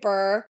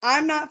newspaper,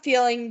 I'm not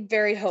feeling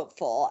very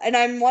hopeful. And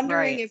I'm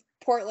wondering if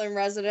Portland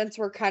residents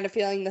were kind of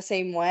feeling the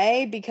same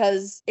way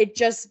because it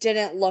just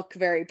didn't look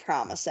very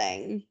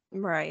promising.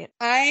 Right.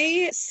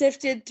 I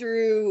sifted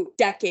through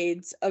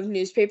decades of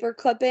newspaper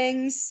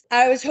clippings.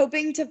 I was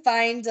hoping to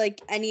find like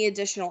any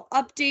additional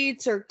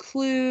updates or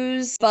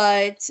clues,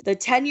 but the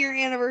 10-year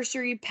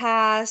anniversary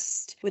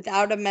passed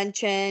without a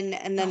mention,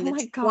 and then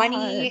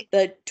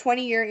the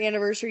 20-year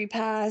anniversary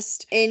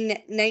passed in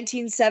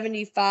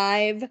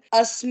 1975.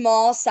 A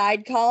small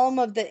side column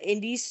of the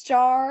Indy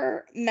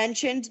Star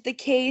mentioned the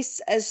case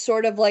as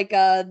sort of like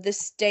a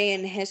this day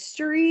in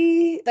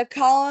history. The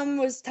column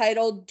was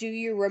titled "Do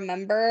You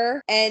Remember?"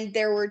 And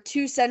there were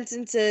 2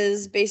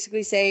 sentences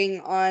basically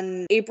saying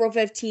on April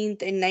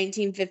 15th in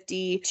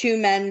 1950, 2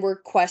 men were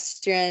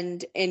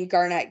questioned in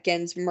Garnet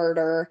Ginn's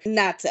murder. And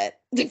that's it.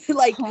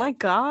 Like, oh my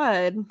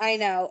God. I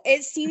know.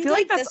 It seemed I feel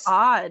like that's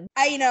odd.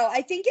 I know.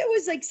 I think it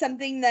was like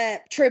something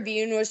that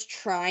Tribune was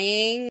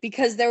trying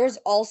because there was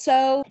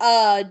also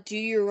a Do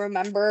You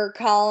Remember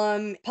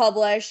column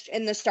published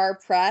in the Star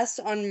Press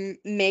on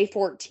May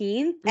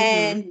 14th.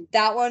 And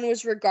that one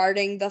was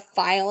regarding the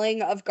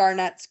filing of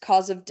Garnet's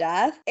cause of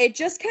death. It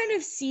just kind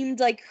of seemed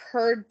like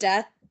her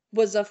death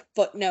was a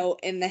footnote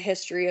in the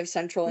history of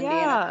Central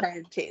Indiana Yeah.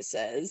 crime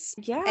cases.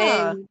 Yeah.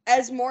 And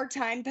as more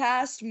time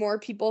passed, more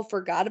people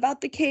forgot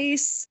about the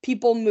case.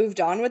 People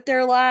moved on with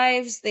their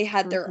lives. They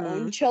had their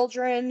own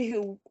children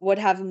who would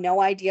have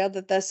no idea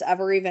that this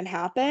ever even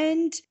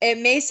happened. It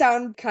may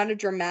sound kind of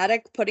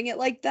dramatic putting it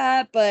like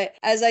that, but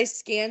as I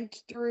scanned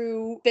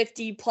through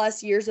 50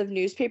 plus years of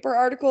newspaper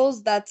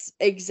articles, that's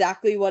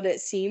exactly what it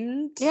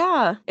seemed.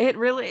 Yeah,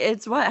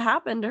 it's what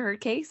happened to her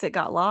case. It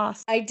got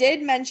lost. I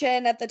did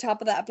mention at the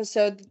top of the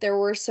episode that there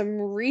were some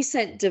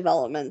recent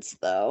developments,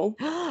 though.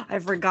 I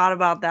forgot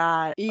about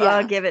that.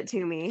 Yeah. Give it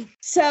to me.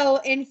 So,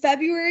 in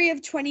February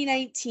of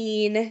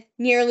 2019,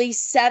 nearly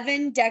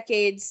 7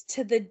 decades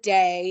to the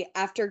day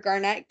after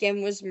Garnet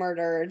Ginn was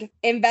murdered,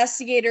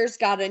 investigators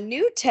got a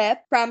new tip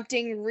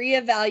prompting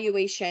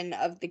reevaluation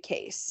of the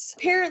case.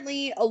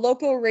 Apparently, a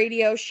local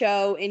radio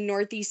show in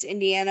Northeast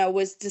Indiana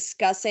was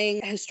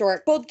discussing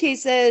historic cold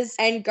cases,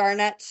 and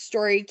Garnet's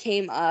story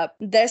came up.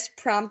 This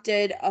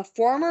prompted a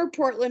former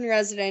Portland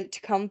resident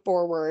to come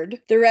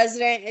forward. The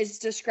resident is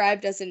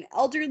described as an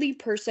elderly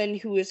person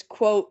who is,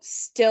 quote,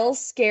 still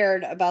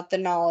scared about the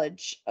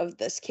knowledge of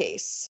this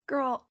case.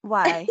 Girl,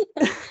 why?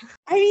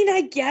 I mean,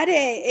 I get it.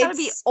 It's gotta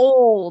be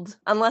old,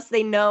 unless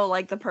they know,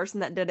 like, the person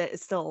that did it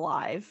is still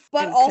alive.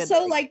 But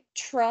also, like,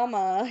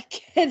 trauma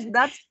can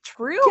That's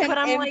true, but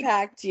I'm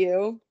impact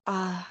you.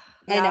 I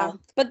know.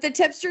 But the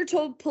tipster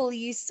told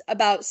police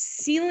about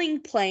ceiling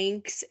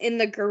planks in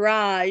the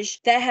garage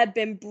that had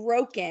been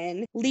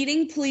broken,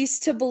 leading police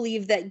to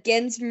believe that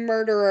Ginn's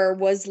murderer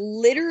was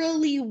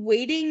literally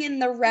waiting in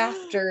the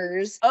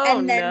rafters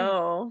and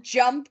then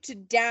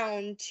jumped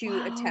down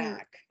to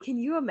attack. Can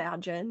you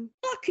imagine?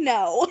 Fuck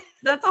no.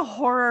 That's a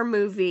horror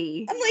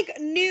movie. I'm like,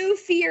 new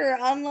fear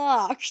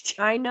unlocked.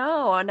 I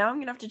know. Now I'm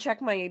gonna have to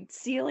check my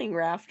ceiling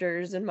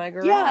rafters in my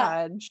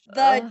garage.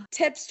 Yeah. The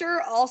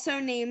tipster also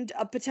named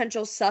a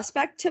potential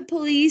suspect to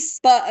police,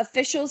 but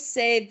officials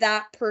say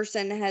that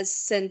person has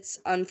since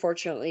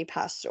unfortunately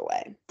passed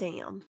away.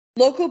 Damn.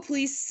 Local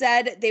police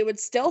said they would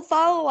still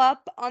follow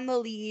up on the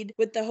lead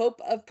with the hope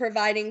of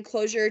providing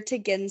closure to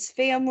Ginn's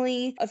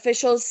family.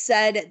 Officials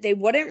said they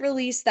wouldn't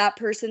release that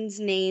person's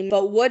name,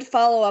 but would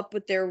follow up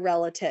with their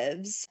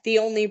relatives. The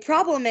only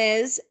problem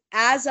is,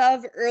 as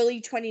of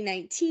early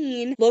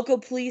 2019, local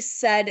police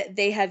said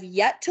they have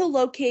yet to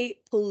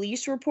locate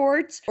police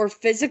reports or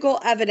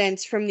physical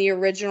evidence from the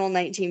original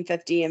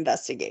 1950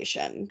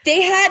 investigation.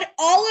 They had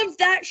all of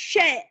that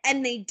shit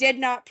and they did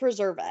not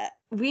preserve it.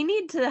 We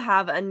need to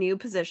have a new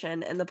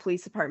position in the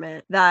police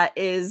department that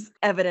is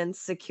evidence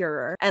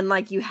secure. And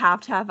like, you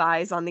have to have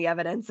eyes on the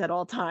evidence at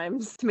all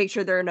times to make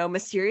sure there are no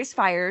mysterious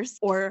fires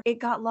or it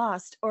got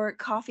lost or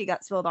coffee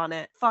got spilled on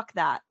it. Fuck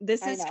that.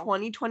 This is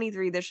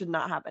 2023. This should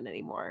not happen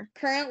anymore.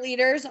 Current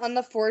leaders on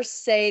the force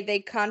say they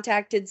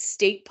contacted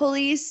state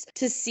police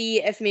to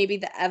see if maybe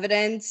the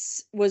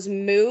evidence was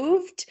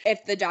moved,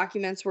 if the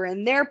documents were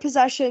in their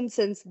possession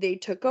since they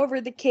took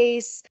over the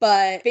case.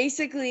 But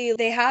basically,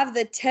 they have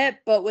the tip,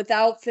 but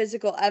without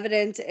physical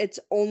evidence, it's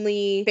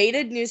only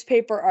faded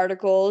newspaper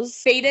articles,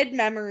 faded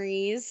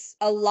memories,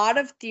 a lot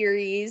of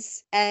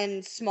theories,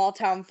 and small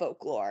town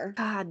folklore.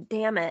 God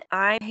damn it.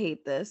 I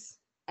hate this.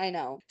 I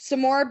know.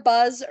 Some more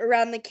buzz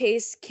around the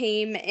case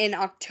came in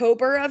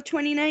October of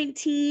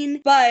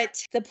 2019,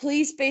 but the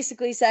police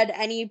basically said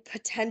any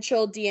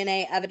potential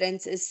DNA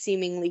evidence is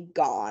seemingly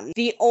gone.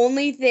 The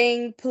only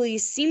thing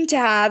police seem to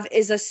have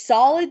is a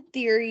solid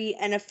theory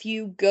and a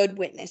few good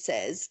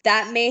witnesses.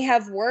 That may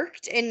have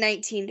worked in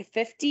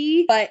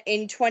 1950, but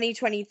in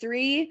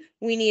 2023,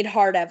 we need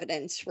hard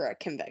evidence for a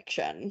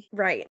conviction.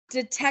 Right.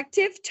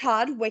 Detective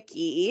Todd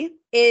Wicke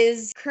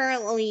is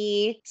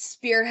currently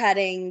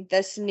spearheading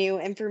this new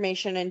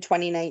information in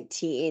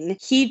 2019.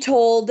 He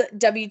told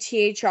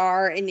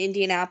WTHR in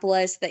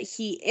Indianapolis that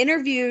he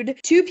interviewed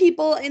 2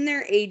 people in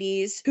their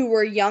 80s who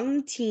were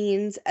young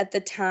teens at the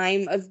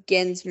time of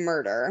Ginn's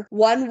murder.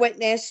 One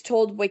witness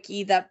told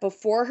Wicke that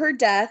before her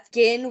death,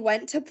 Ginn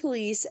went to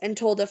police and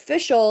told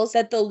officials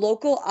that the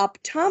local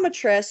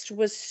optometrist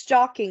was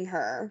stalking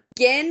her.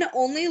 Ginn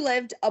only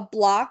lived a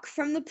block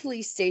from the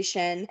police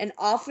station, and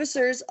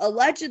officers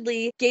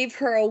allegedly gave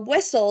her a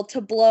whistle to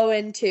blow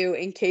into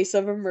in case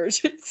of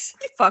emergency.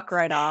 Fuck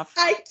right off.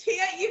 I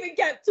can't even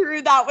get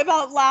through that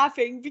without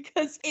laughing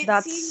because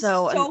it seems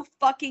so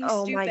fucking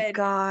stupid. Oh my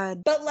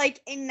God. But like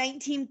in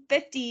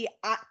 1950,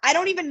 I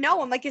don't even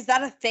know. I'm like, is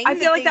that a thing? I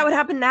feel like that would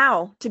happen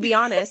now, to be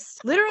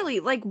honest. Literally,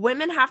 like,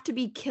 women have to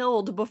be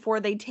killed before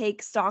they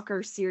take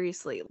stalkers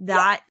seriously.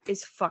 That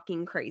is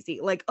fucking crazy.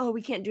 Like, oh,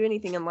 we can't do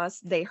anything unless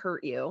they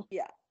hurt you.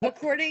 Yeah.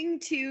 According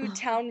to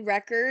town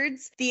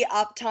records, the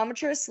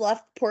optometrist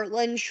left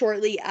Portland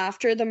shortly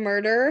after the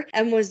murder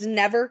and was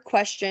never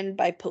questioned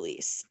by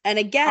police. And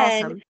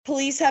again,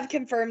 police have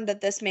confirmed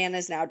that this man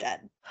is now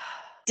dead.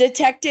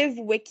 Detective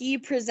Wiki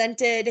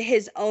presented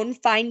his own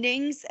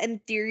findings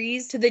and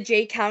theories to the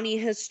Jay County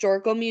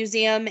Historical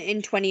Museum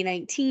in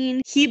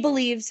 2019. He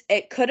believes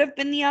it could have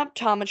been the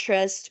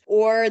optometrist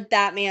or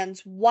that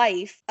man's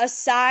wife.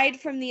 Aside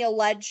from the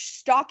alleged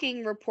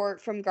stalking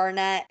report from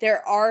Garnet,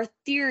 there are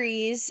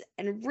theories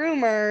and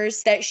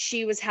rumors that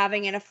she was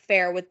having an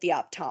affair with the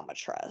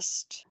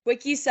optometrist.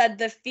 Wiki said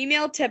the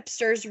female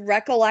tipster's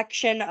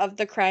recollection of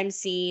the crime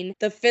scene,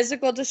 the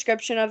physical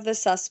description of the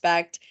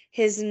suspect,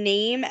 his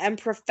name and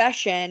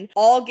profession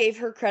all gave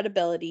her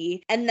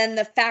credibility. And then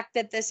the fact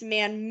that this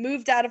man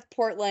moved out of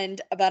Portland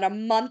about a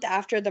month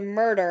after the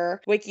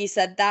murder, Wiki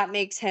said that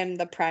makes him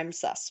the prime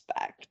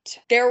suspect.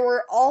 There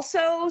were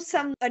also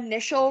some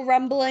initial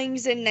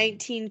rumblings in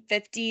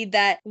 1950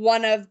 that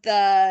one of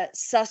the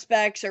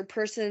suspects or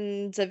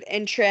persons of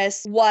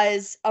interest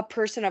was a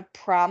person of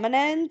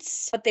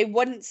prominence, but they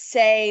wouldn't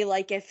say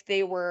like if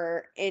they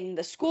were in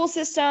the school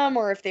system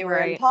or if they were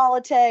in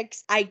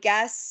politics. I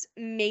guess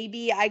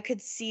maybe I could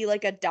see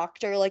like a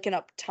doctor, like an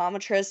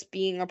optometrist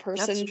being a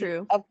person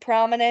of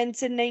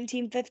prominence in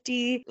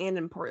 1950. And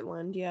in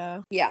Portland,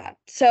 yeah. Yeah.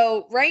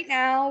 So right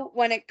now,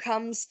 when it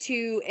comes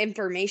to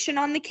information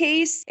on the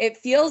case, it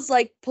feels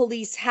like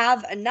police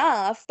have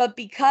enough, but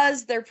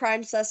because their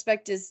prime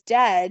suspect is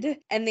dead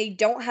and they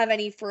don't have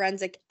any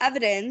forensic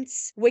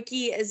evidence,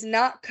 Wiki is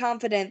not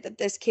confident that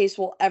this case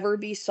will ever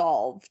be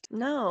solved.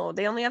 No,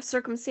 they only have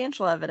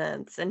circumstantial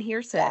evidence and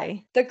hearsay.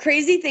 Yeah. The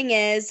crazy thing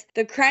is,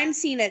 the crime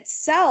scene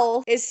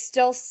itself is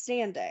still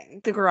standing.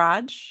 The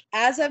garage?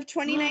 As of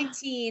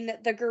 2019,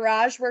 the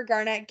garage where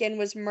Garnet Ginn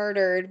was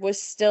murdered was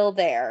still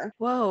there.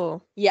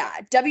 Whoa. Yeah.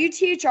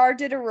 WTHR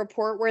did a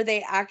report where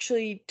they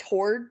actually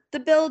toured the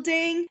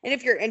building. And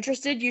if you're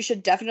interested, you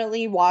should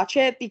definitely watch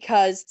it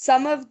because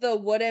some of the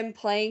wooden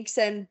planks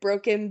and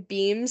broken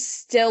beams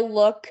still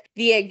look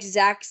the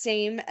exact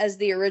same as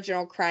the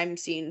original crime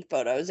scene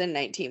photos in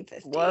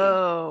 1950.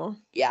 Whoa.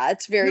 Yeah,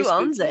 it's very Who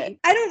owns spooky. it?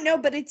 I don't know,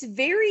 but it's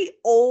very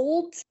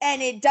old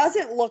and it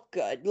doesn't look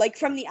good. Like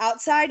from the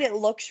outside, it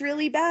looks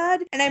really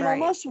bad. And I'm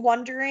almost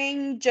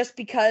wondering, just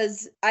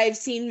because I've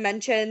seen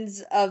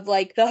mentions of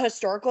like the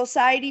historical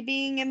society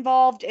being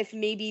involved, if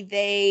maybe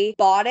they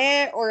bought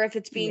it or if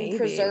it's being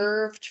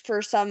preserved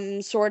for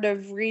some sort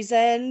of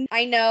reason.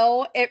 I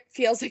know it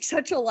feels like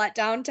such a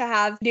letdown to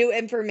have new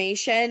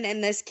information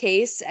in this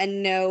case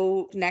and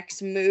no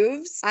next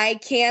moves. I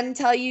can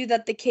tell you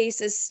that the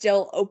case is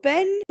still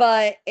open,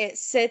 but it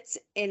sits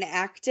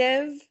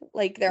inactive.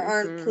 Like there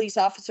aren't police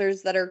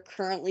officers that are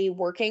currently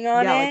working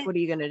on it. Yeah, like what are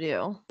you gonna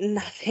do?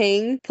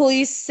 Nothing.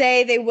 Police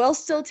say they will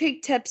still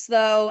take tips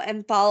though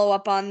and follow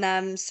up on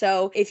them.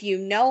 So if you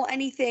know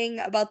anything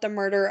about the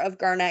murder of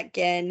Garnet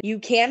Ginn, you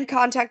can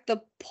contact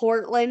the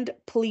Portland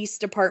Police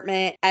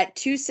Department at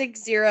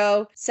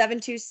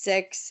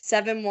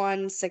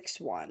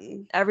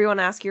 260-726-7161. Everyone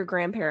ask your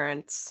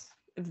grandparents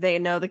if they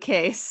know the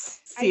case.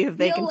 See if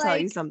they can tell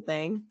you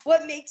something.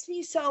 What makes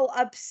me so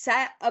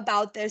upset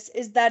about this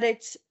is that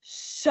it's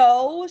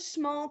so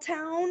small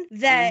town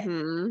that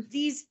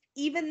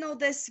even though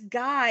this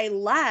guy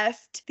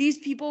left, these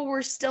people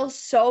were still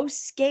so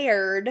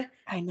scared.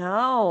 I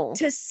know.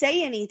 To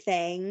say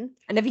anything.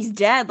 And if he's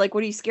dead, like,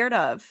 what are you scared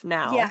of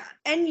now? Yeah.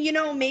 And, you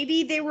know,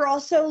 maybe they were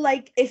also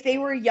like, if they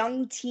were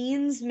young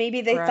teens, maybe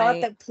they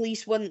thought that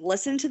police wouldn't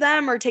listen to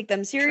them or take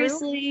them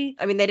seriously.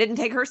 I mean, they didn't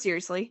take her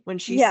seriously when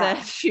she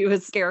said she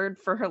was scared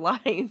for her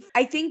life.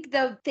 I think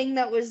the thing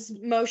that was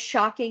most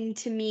shocking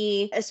to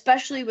me,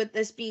 especially with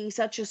this being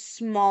such a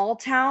small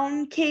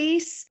town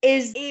case,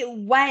 is it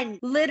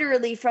went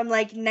literally from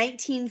like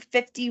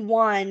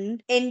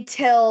 1951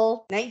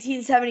 until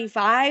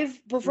 1975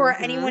 before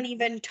anyone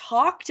even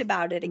talked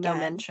about it again. No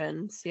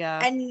mentions,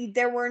 yeah. And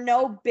there were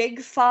no big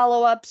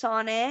follow-ups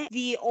on it.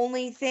 The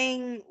only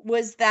thing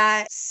was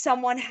that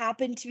someone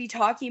happened to be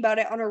talking about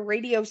it on a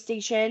radio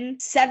station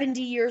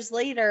 70 years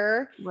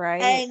later.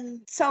 Right. And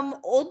some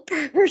old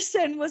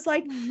person was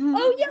like,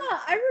 oh yeah,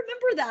 I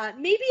remember that.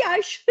 Maybe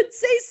I should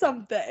say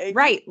something.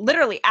 Right.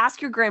 Literally,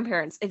 ask your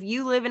grandparents. If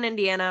you live in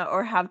Indiana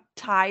or have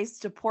ties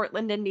to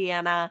Portland,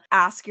 Indiana,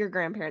 ask your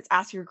grandparents.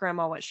 Ask your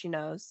grandma what she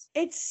knows.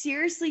 It's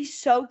seriously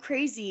so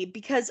crazy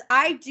because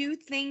I do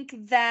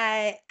think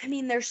that, I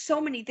mean, there's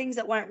so many things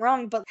that went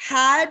wrong, but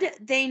had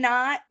they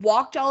not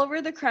walked all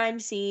over the crime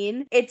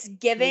scene, it's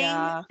giving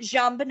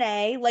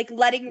JonBenet, like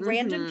letting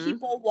random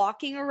people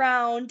walking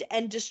around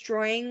and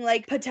destroying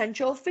like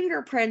potential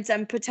fingerprints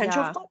and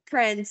potential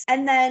footprints.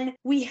 And then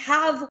we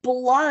have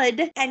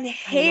blood and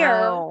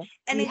hair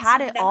and we it's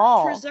had it not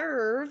all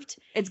preserved.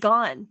 It's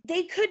gone.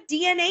 They could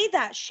DNA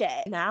that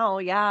shit. Now,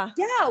 yeah.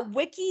 Yeah,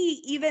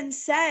 Wiki even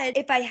said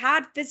if I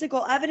had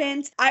physical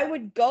evidence, I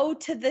would go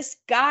to this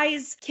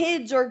guy's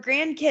kids or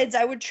grandkids.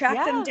 I would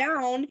track them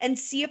down and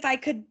see if I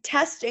could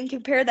test and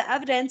compare the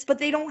evidence, but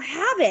they don't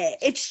have it.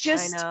 It's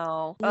just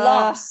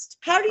lost.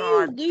 How do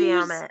you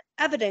lose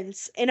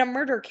evidence in a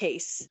murder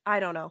case? I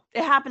don't know.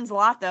 It happens a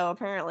lot though,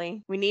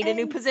 apparently. We need a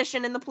new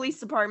position in the police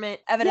department,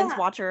 evidence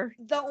watcher.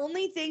 The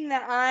only thing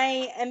that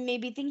I am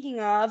maybe thinking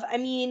of, I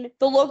mean,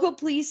 the local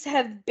police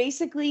have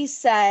basically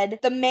said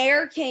the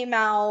mayor came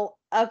out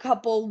a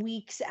couple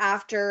weeks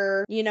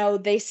after,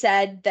 they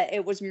said that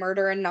it was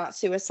murder and not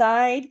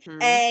suicide.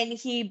 And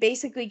he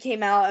basically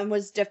came out and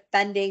was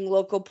defending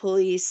local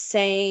police,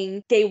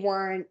 saying they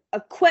weren't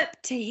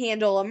equipped to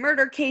handle a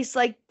murder case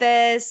like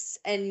this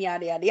and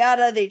yada yada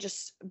yada. They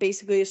just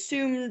basically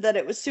assumed that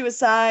it was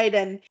suicide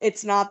and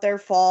it's not their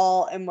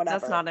fault and whatever.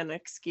 That's not an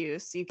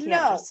excuse. You can't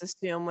No. just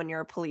assume when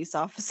you're a police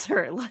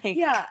officer.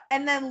 Yeah,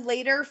 and then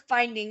later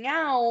finding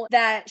out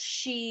that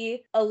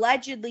she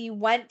allegedly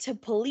went to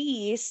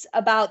police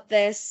about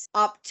this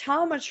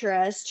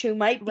optometrist who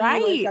might be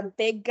like a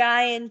big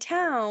guy in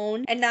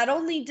town, and not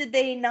only did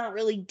they not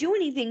really do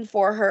anything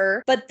for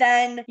her, but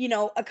then,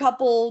 a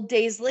couple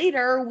days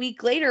later, a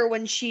week later,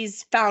 when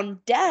she's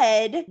found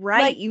dead,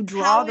 you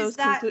draw how those is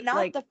that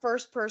not the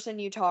first person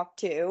you talk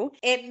to?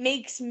 It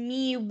makes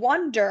me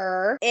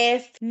wonder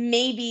if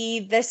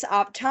maybe this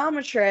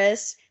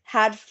optometrist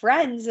had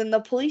friends in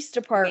the police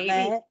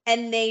department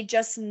and they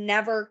just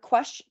never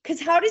questioned. Because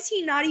how does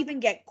he not even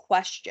get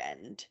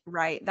questioned?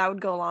 Right. That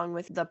would go along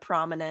with the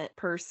prominent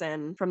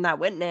person from that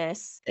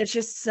witness. It's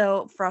just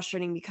so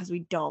frustrating because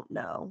we don't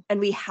know. And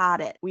we had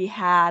it. We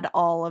had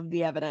all of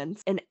the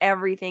evidence and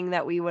everything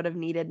that we would have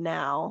needed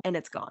now, and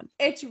it's gone.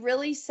 It's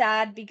really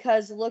sad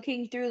because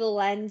looking through the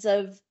lens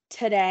of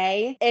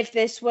today, if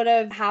this would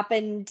have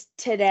happened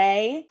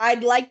today,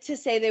 I'd like to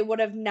say they would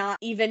have not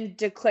even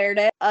declared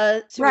it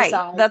a suicide.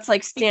 Right. That's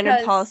like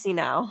standard policy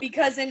now.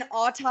 Because an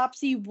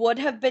autopsy would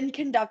have been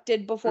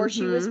conducted before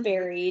she was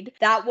buried.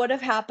 That would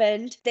have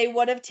happened. They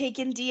would have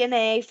taken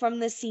DNA from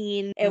the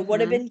scene. It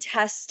would have been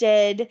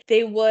tested.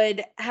 They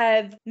would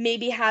have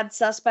maybe had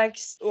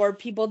suspects or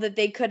people that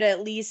they could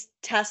at least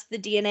test the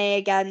DNA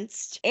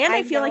against. And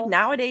I feel like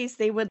nowadays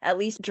they would, at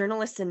least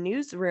journalists in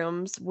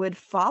newsrooms would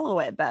follow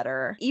it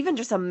better. Even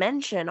just a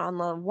mention on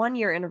the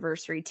 1-year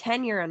anniversary,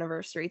 10-year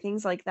anniversary,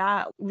 things like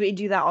that. We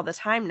do that all the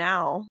time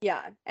now.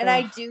 Yeah. And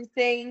I do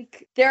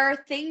think there are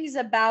things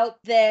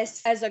about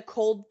this as a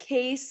cold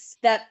case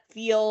that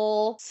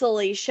feel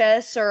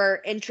salacious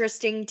or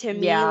interesting to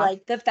me.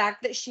 Like the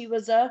fact that she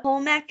was a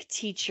home ec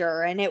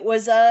teacher and it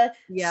was a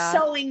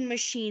sewing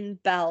machine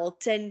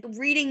belt, and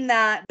reading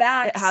that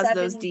back. It has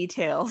those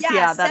details.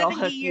 Yeah, that'll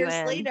 70 hook you years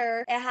in.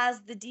 later, it has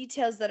the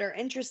details that are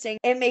interesting.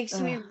 It makes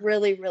me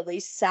really, really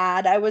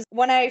sad.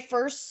 When I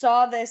first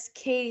saw this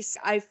case,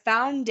 I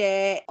found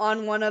it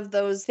on one of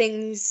those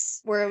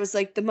things where it was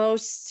like the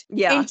most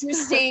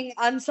interesting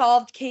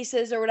unsolved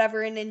cases or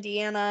whatever in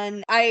Indiana.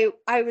 And I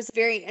was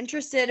very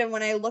interested. And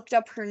when I looked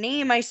up her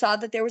name, I saw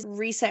that there was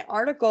recent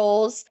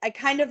articles. I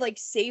kind of like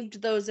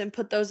saved those and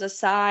put those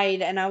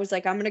aside. And I was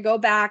like, I'm going to go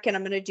back and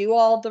I'm going to do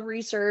all the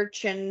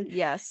research and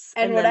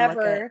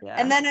whatever.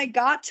 And then I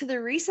got to the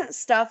recent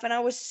stuff and I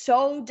was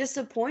so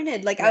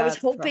disappointed. Like I was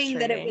hoping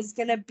that it was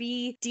going to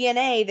be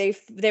DNA.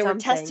 They were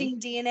testing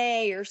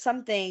DNA or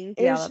something.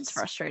 It was that's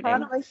frustrating.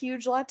 Kind of a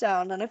huge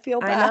letdown, and I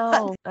feel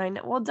bad. I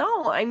know. Well,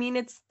 don't. I mean,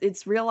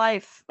 it's real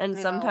life, and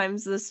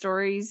sometimes the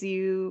stories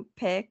you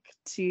pick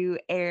to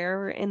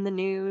air in the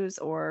news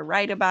or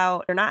write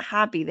about, they're not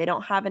happy. They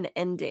don't have an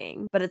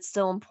ending, but it's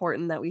still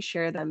important that we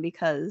share them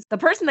because the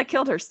person that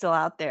killed her is still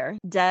out there,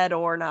 dead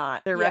or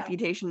not. Their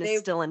reputation is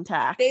still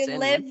intact. They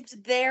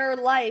lived their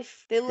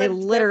life. They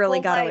literally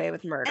got away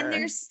with murder. And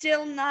they're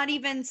still not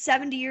even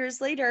 70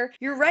 years later.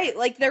 You're right.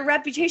 Like their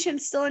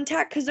reputation's still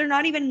intact because they're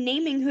not even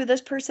naming who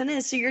this person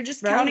is. So you're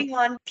just counting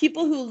on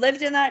people who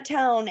lived in that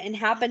town and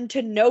happen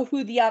to know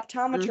who the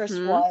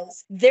optometrist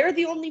was. They're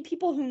the only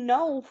people who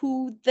know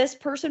who this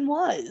person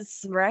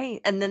was.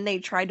 Right. And then they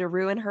tried to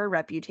ruin her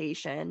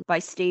reputation by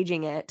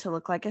staging it to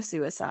look like a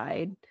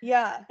suicide.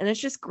 Yeah. And it's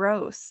just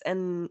gross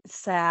and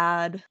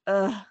sad.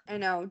 Ugh. I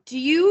know. Do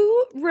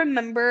you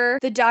remember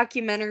the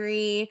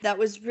documentary that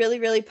was really,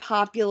 really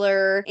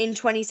popular in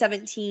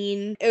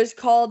 2017? It was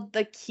called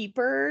The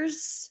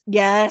Keepers.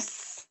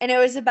 Yes. And it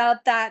was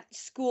about that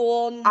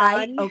school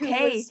nun who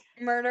was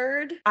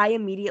murdered. I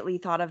immediately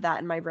thought of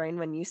that in my brain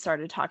when you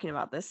started talking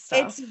about this stuff.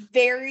 It's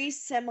very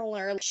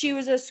similar. She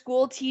was a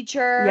school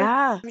teacher.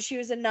 Yeah. She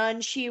was a nun.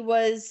 She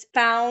was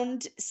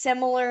found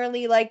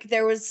similarly, like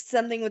there was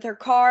something with her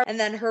car, and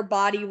then her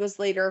body was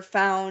later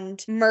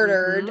found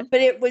murdered.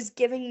 But it was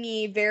giving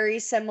me very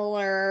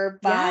similar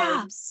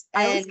vibes.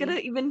 Yeah. I was gonna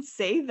even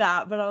say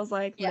that, but I was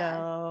like,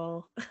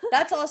 no.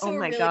 That's also a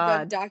really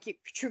good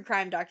true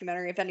crime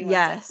documentary if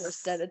anyone's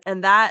interested.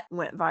 And that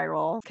went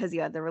viral because you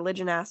had the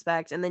religion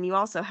aspect, and then you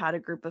also had a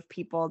group of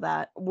people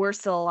that were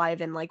still alive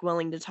and like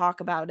willing to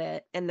talk about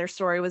it, and their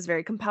story was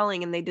very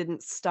compelling and they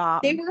didn't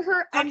stop. They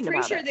were I'm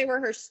pretty sure they were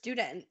her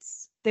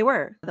students. They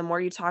were. The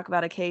more you talk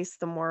about a case,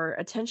 the more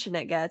attention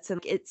it gets. And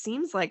it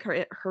seems like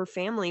her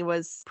family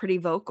was pretty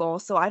vocal.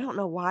 So I don't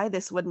know why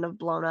this wouldn't have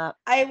blown up.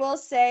 I will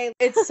say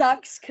it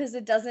sucks because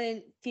it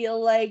doesn't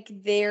feel like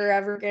they're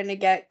ever going to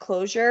get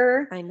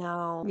closure. I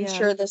know. I'm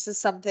sure this is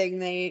something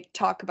they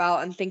talk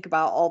about and think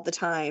about all the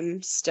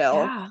time still.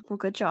 Yeah. Well,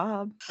 good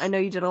job. I know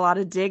you did a lot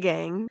of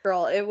digging.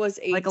 Girl, it was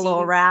like a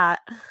little rat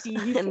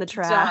in the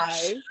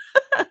trash.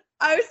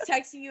 I was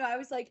texting you. I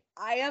was like,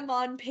 I am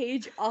on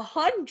page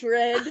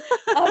 100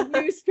 of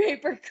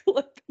newspaper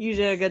clip. You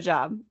did a good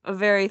job.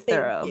 Very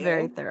thorough. you.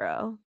 Very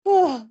thorough.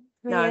 Oh,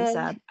 No, I'm man.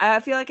 sad. I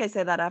feel like I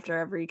say that after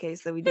every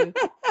case that we do.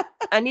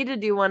 I need to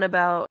do one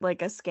about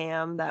like a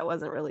scam that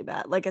wasn't really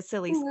bad, like a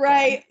silly scam.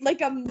 Right,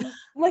 like an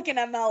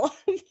MLM.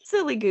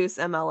 Silly goose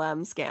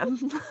MLM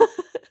scam.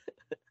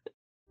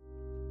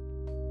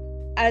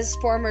 As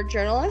former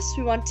journalists,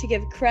 we want to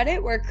give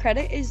credit where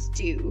credit is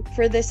due.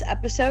 For this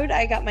episode,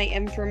 I got my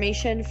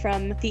information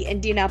from the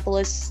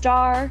Indianapolis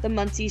Star, the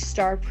Muncie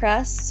Star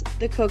Press,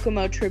 the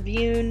Kokomo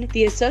Tribune,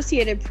 the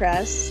Associated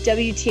Press,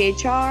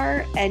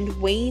 WTHR, and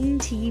Wayne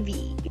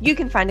TV. You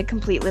can find a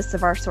complete list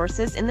of our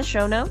sources in the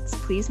show notes.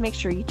 Please make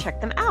sure you check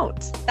them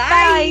out. Bye!